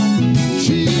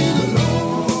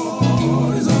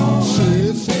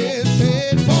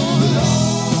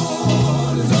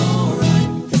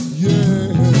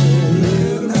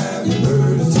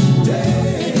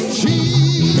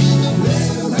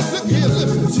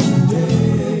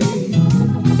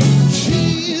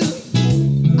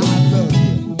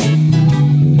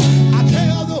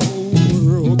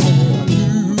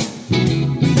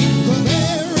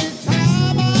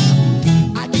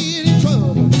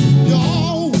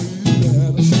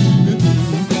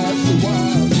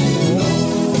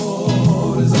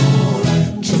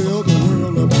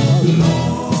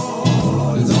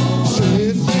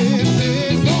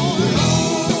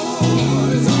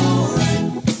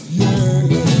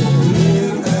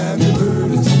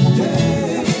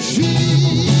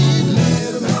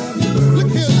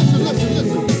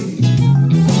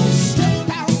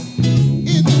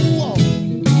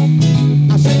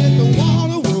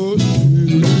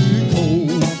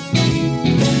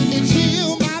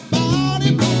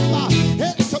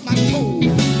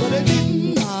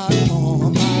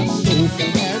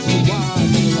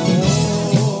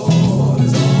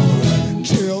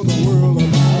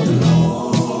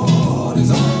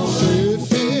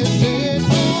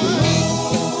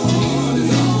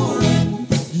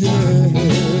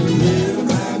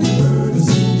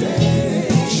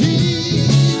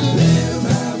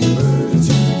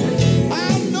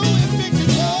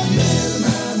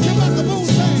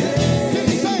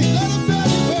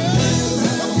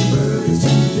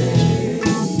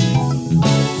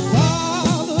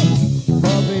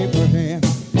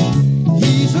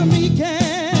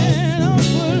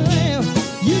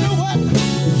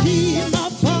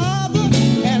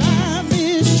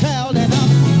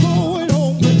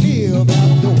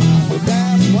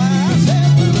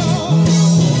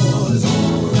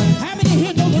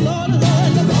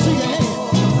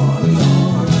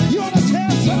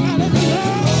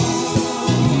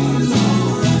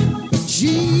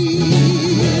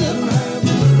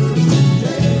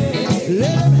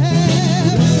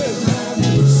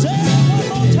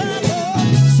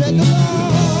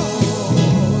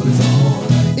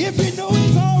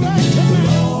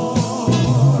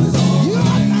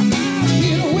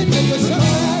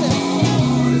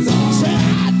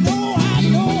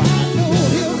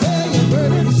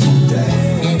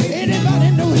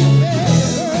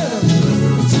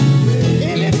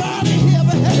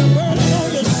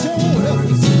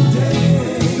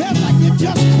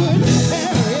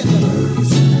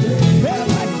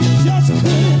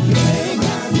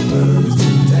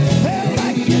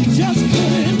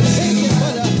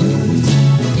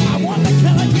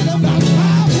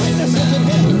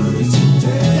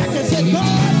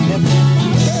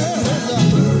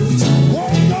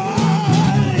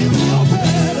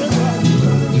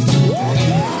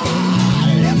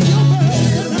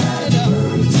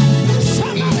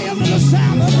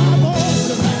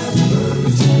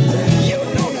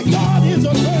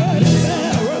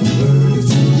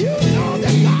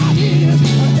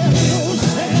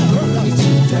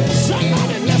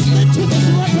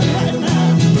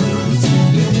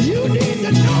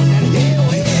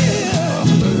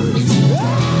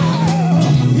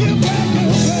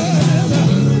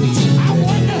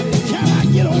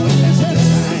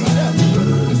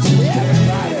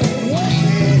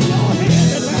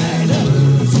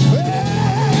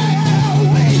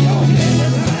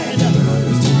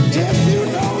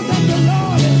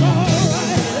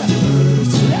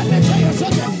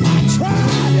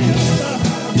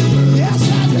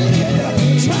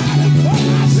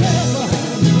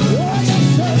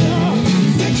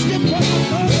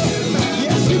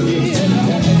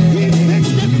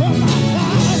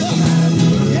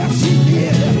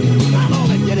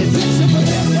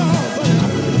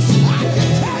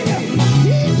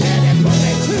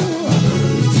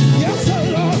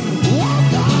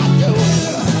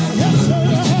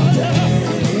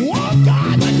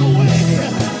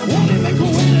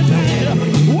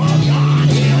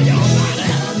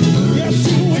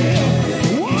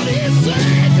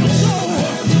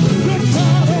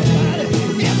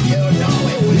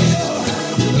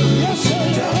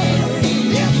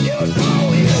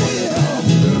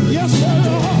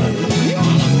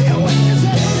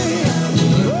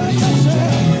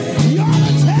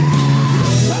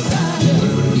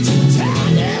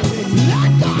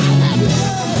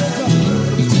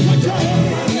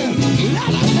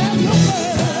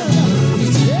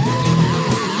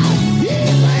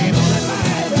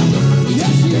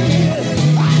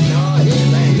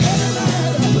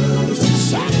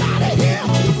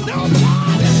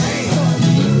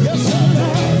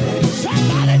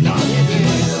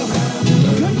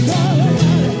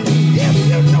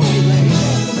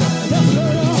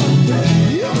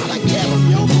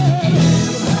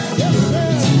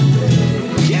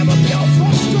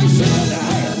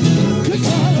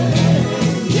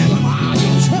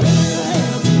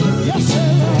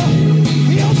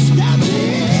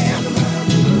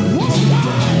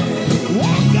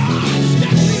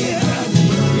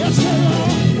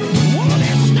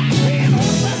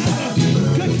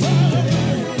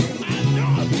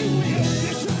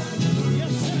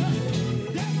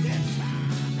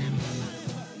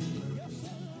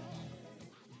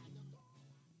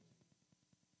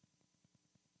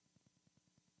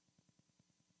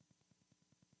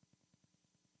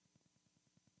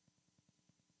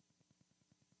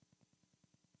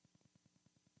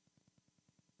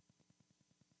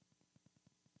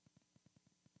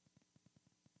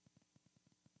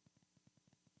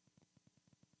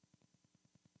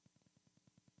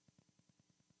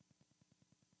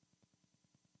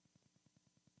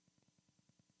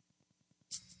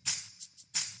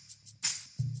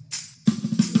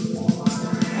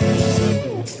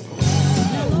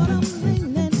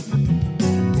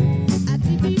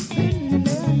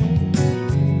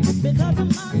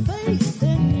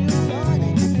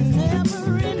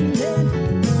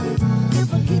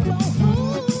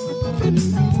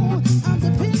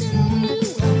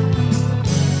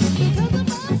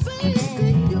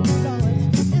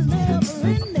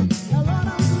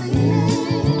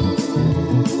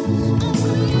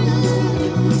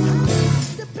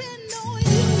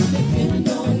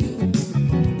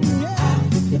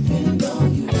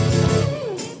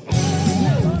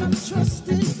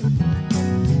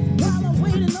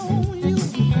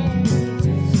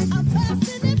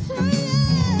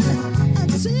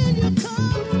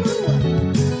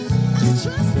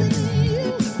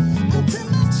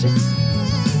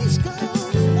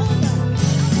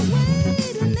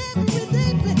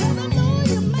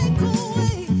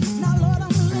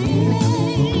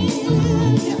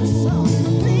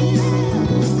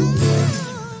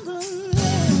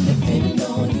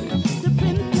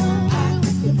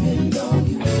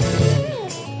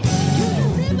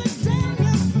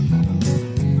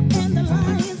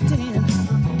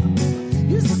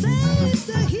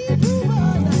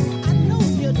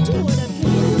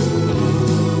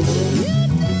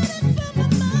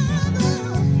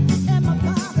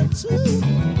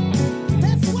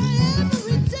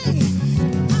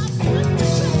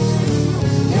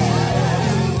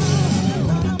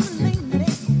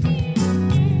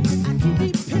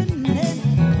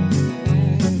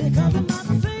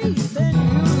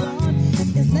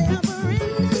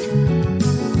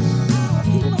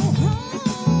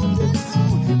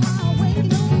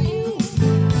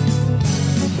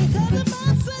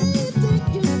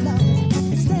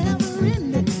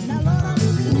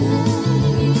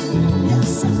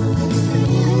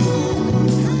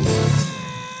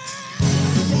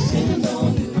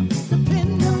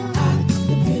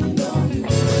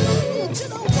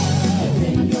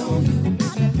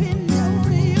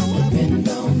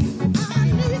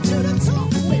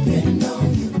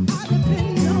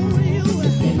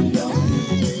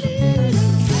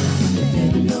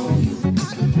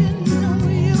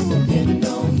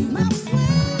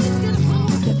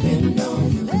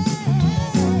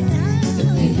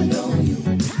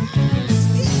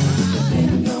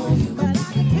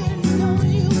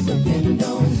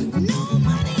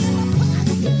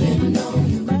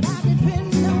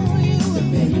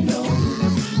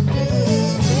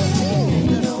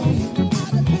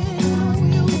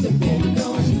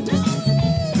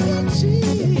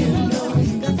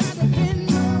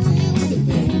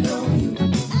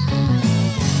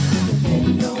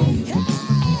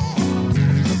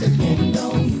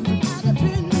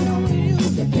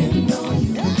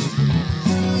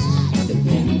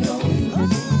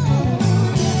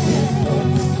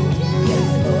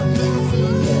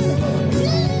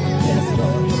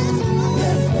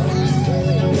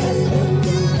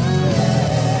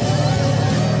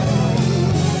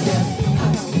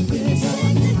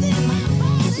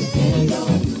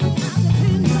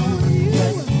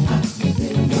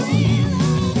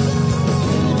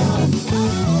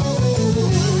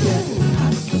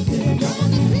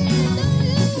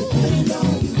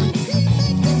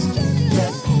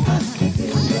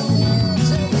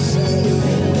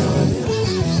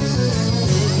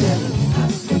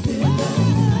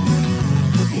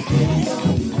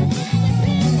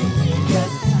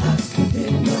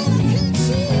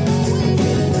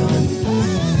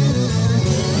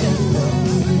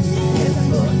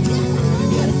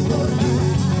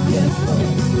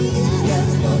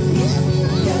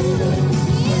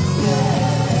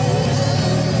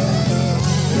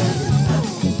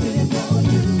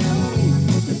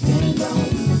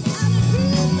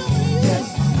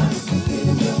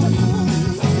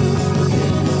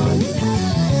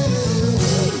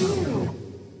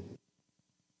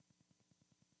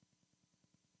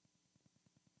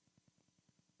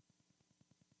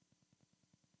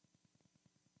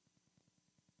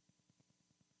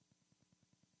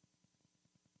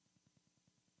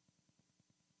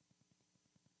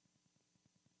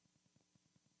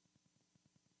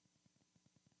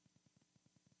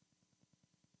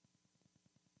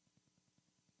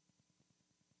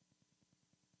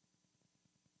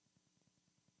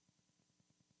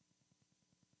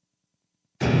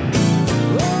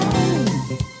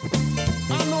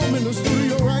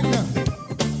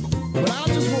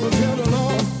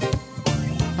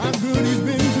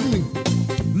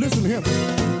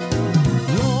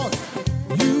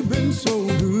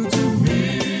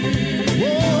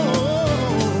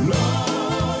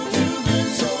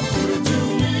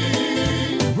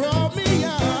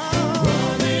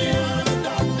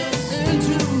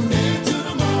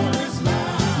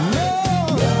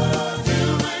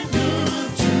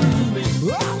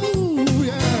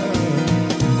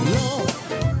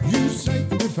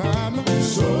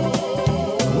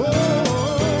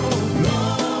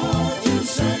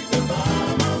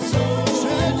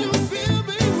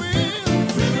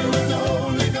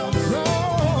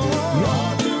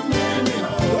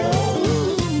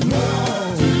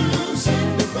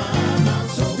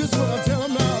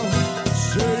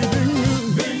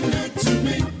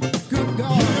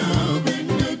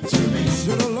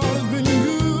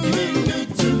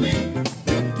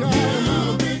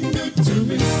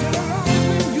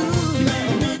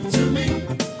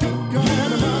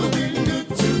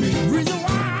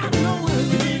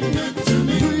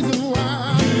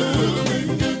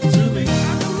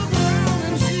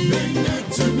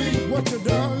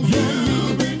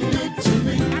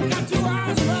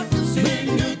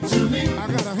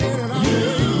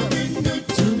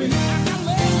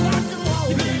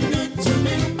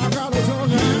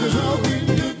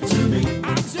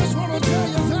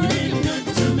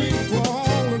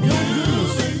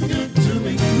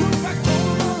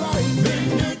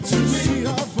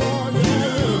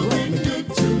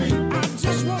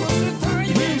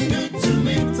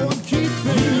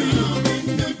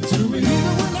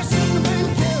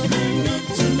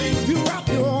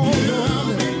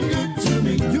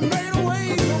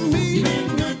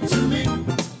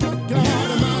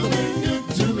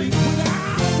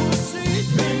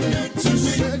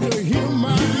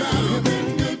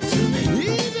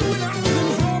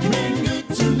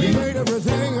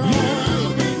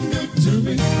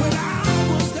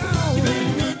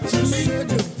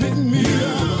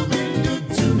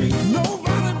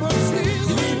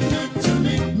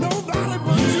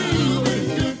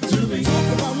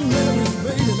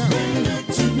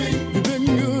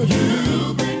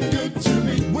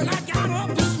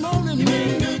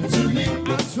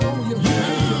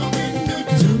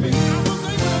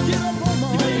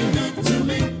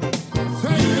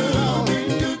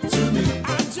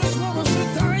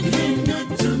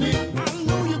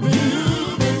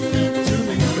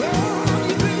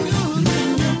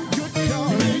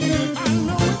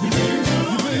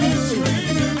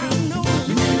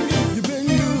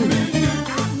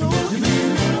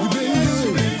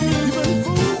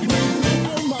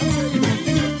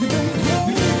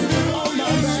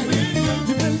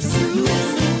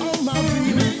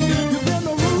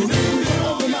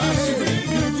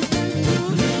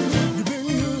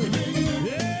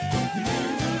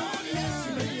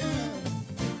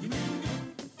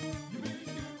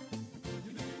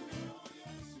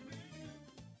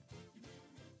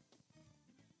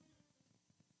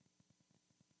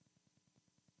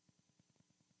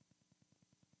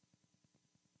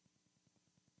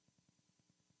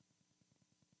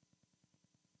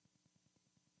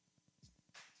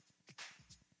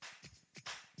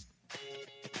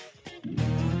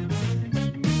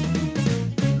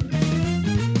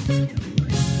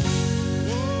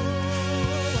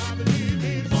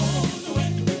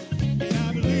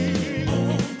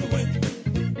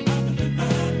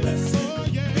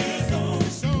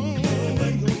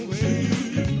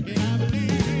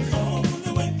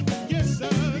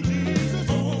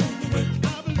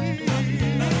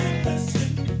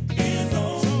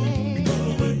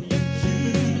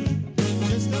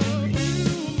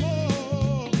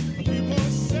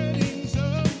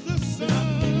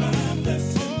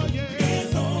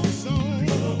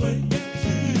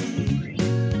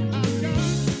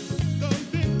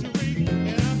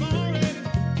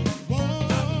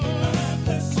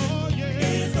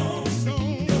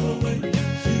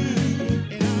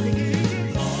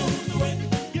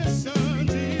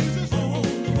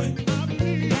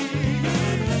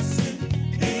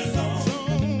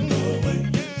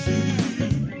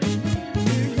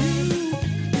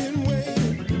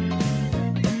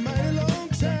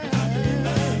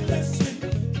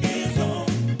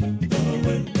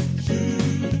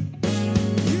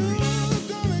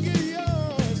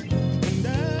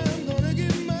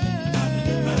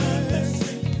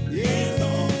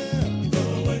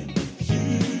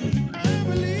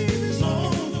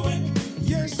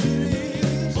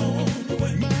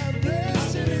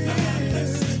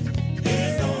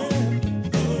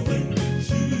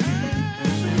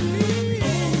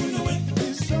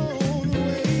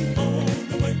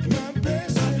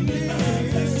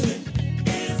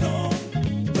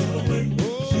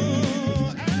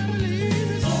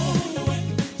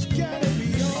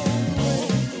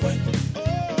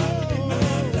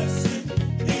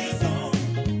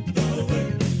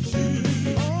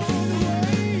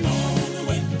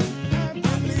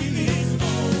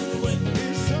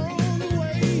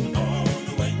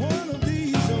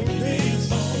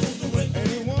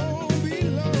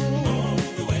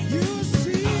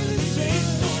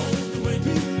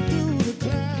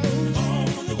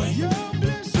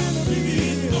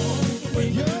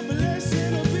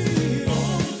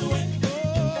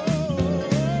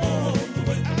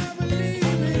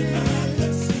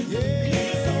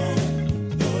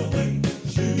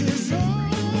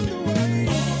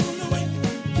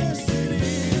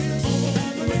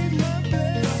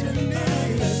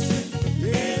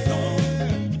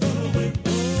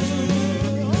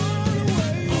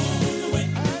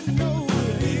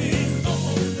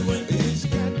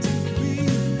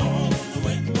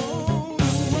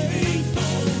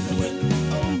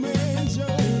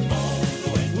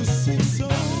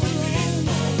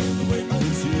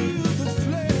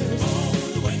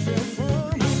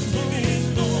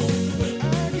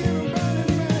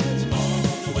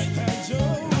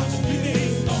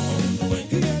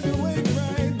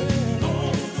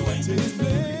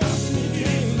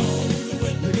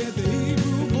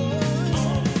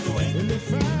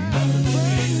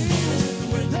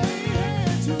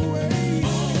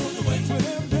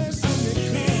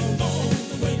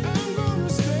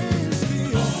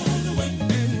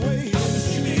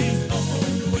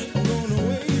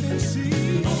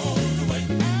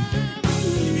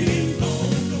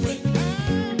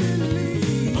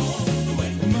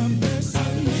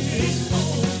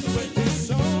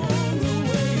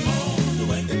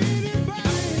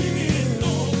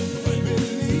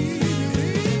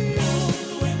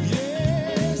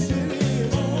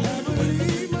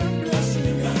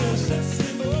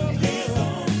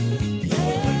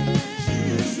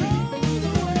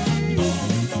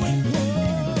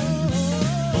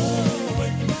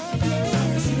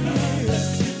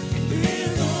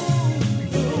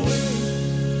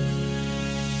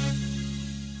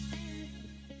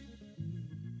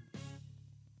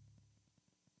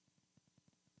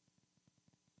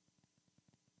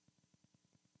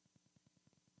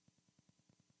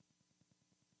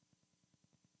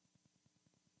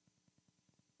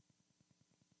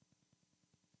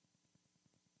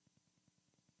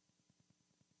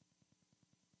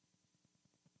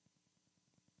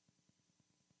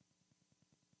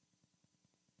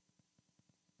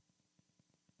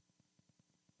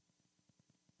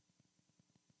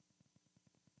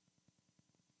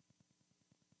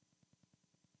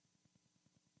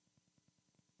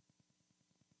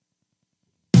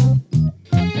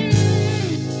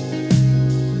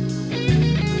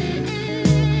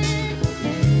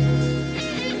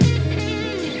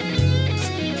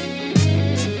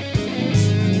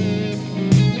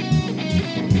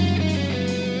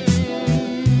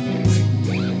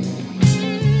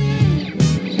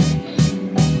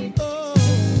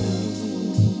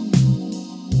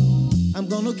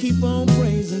 keep on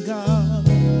praising God.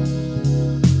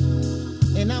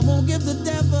 And I won't give the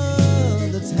devil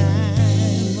the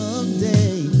time of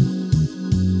day.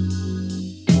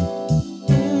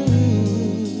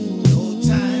 No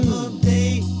time of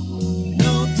day,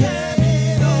 no time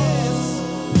at all.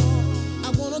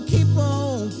 I wanna keep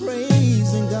on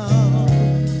praising God.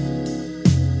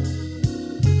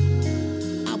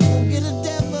 I won't give the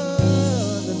devil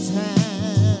the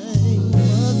time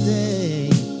of day.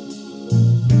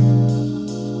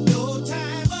 No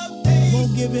time of day.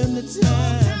 Won't give him the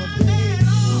time of day.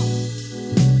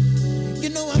 You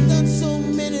know I've done so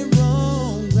many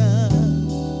wrongs,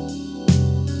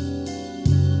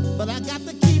 but I got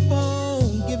to keep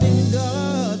on giving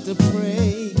God the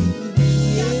praise.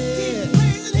 Yeah,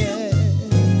 yeah.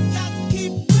 Got to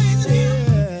keep praising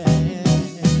Him.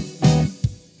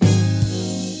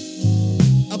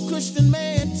 A Christian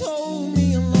man told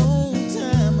me a long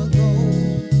time ago.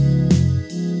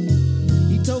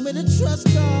 He told me to trust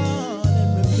God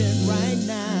and repent right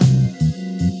now.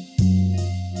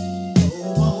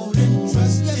 Go on and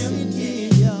trust Him. Yes, he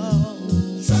did, y'all.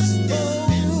 Trust Him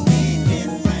and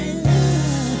repent right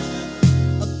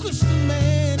now. A Christian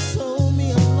man told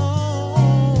me a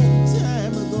long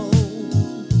time ago.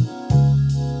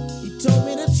 He told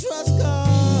me to trust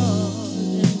God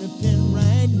and repent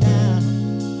right now.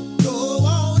 Go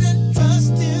on and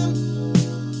trust Him.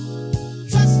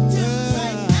 Trust Him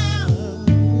right now.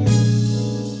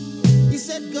 He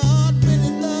said God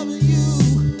really loves you,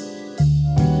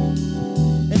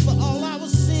 and for all our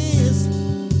sins,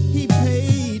 He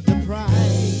paid the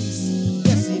price.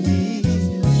 Yes, He did.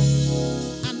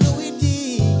 I know He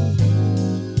did.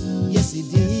 Yes, He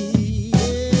did.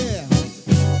 Yeah.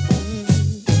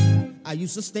 I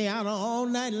used to stay out all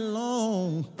night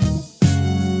long,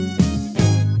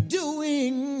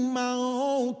 doing my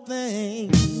own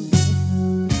thing.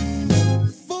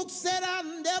 Folks said I'd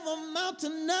never amount to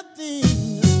nothing.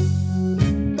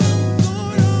 But I'm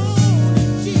going on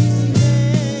in Jesus'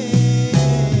 name.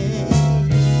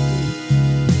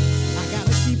 I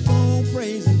gotta keep on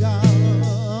praising God.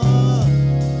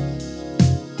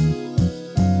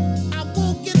 I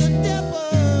won't give the devil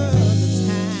the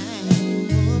time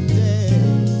of day.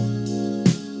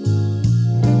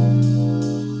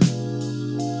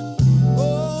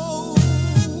 Oh,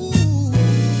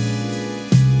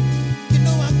 you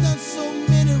know I've done so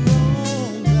many wrongs.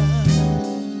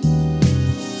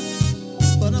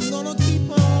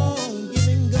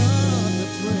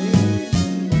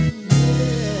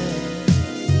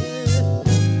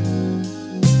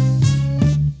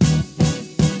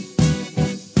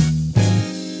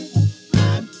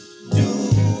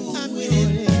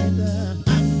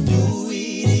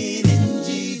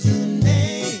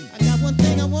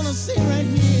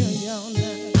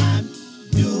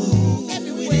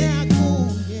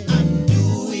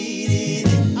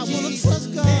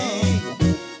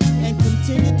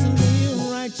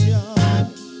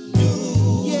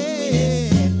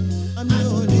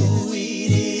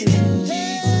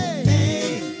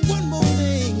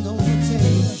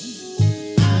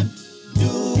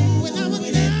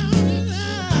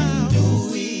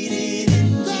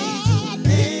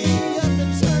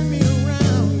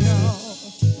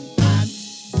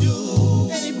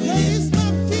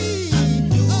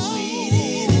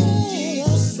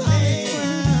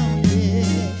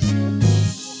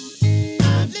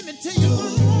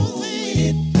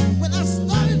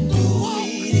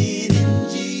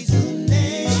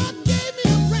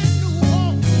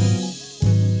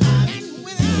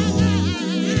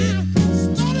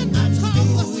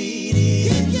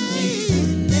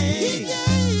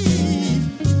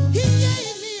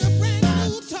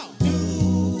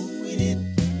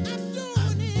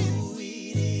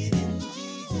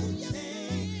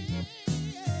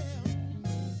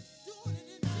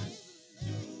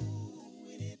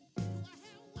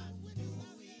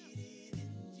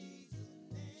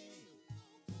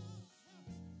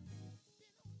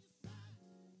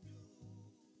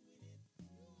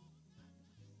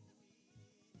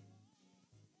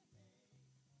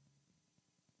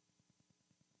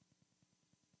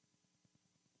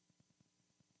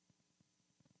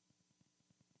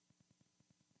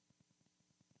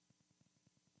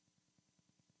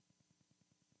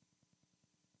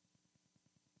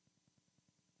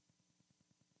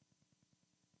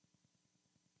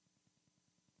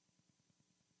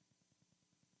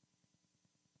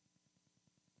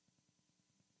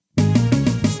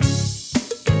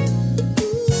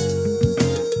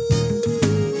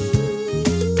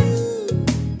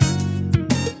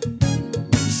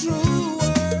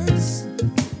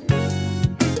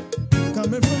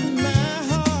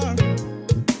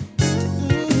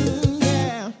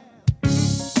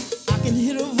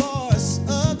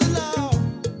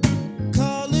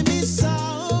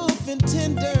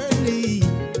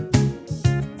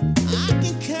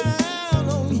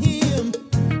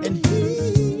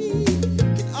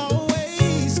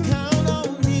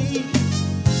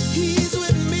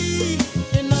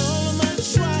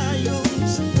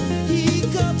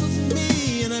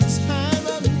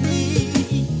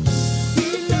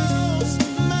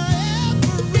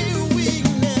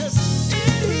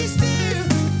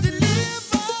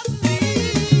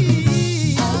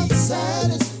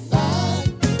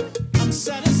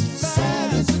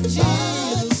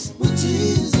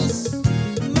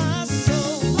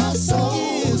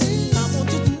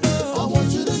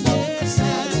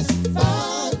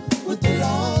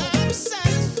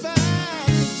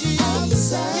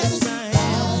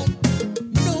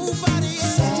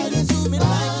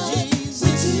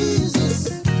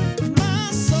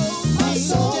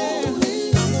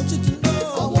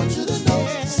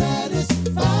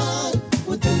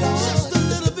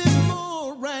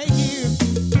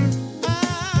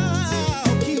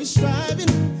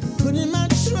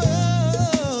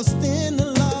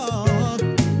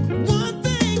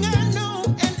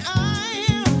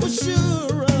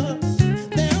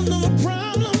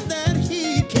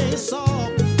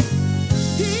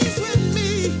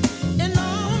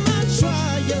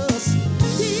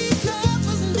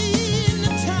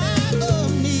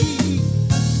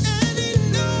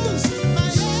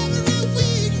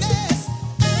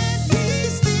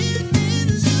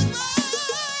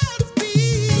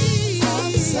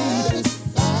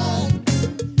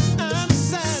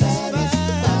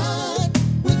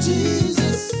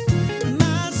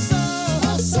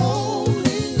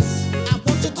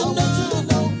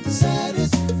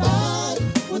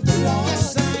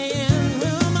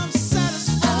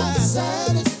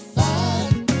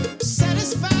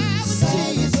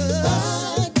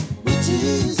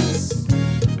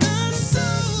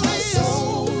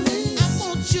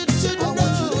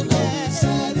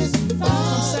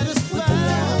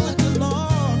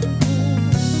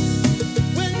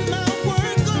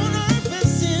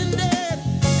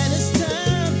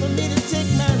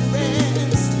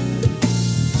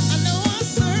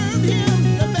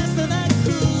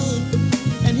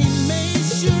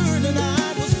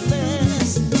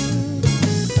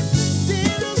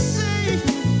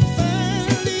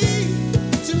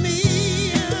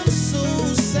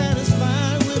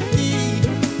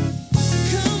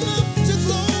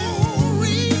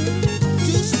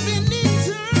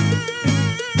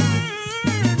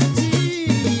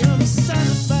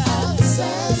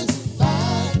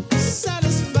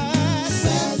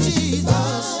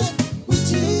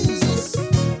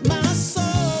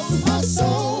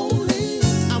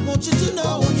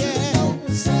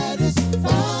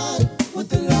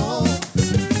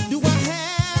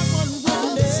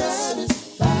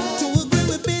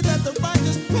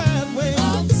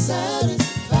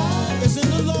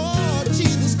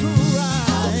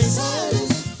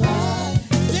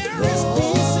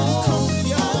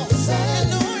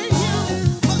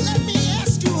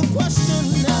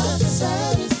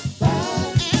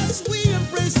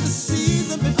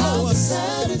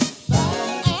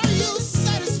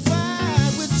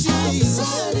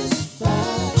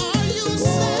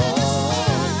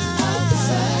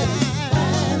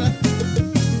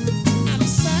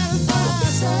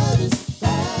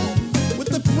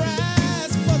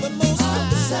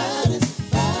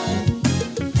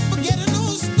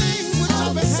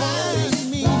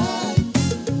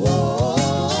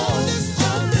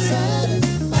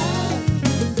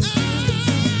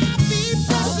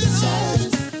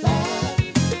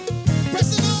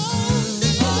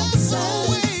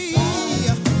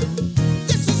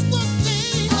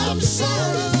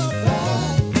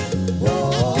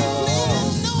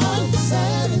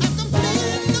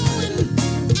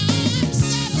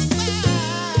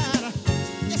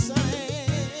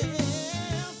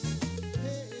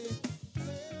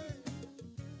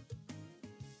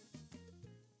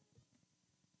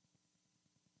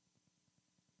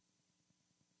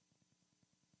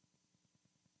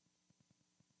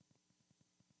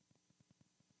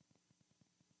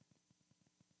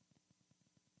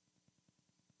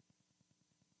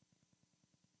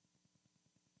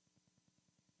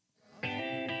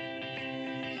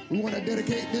 We want to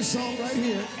dedicate this song right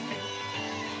here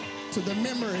to the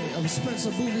memory of Spencer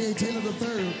Bouvier Taylor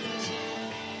III.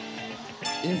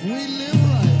 If we live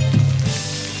right,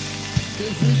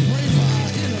 if we pray for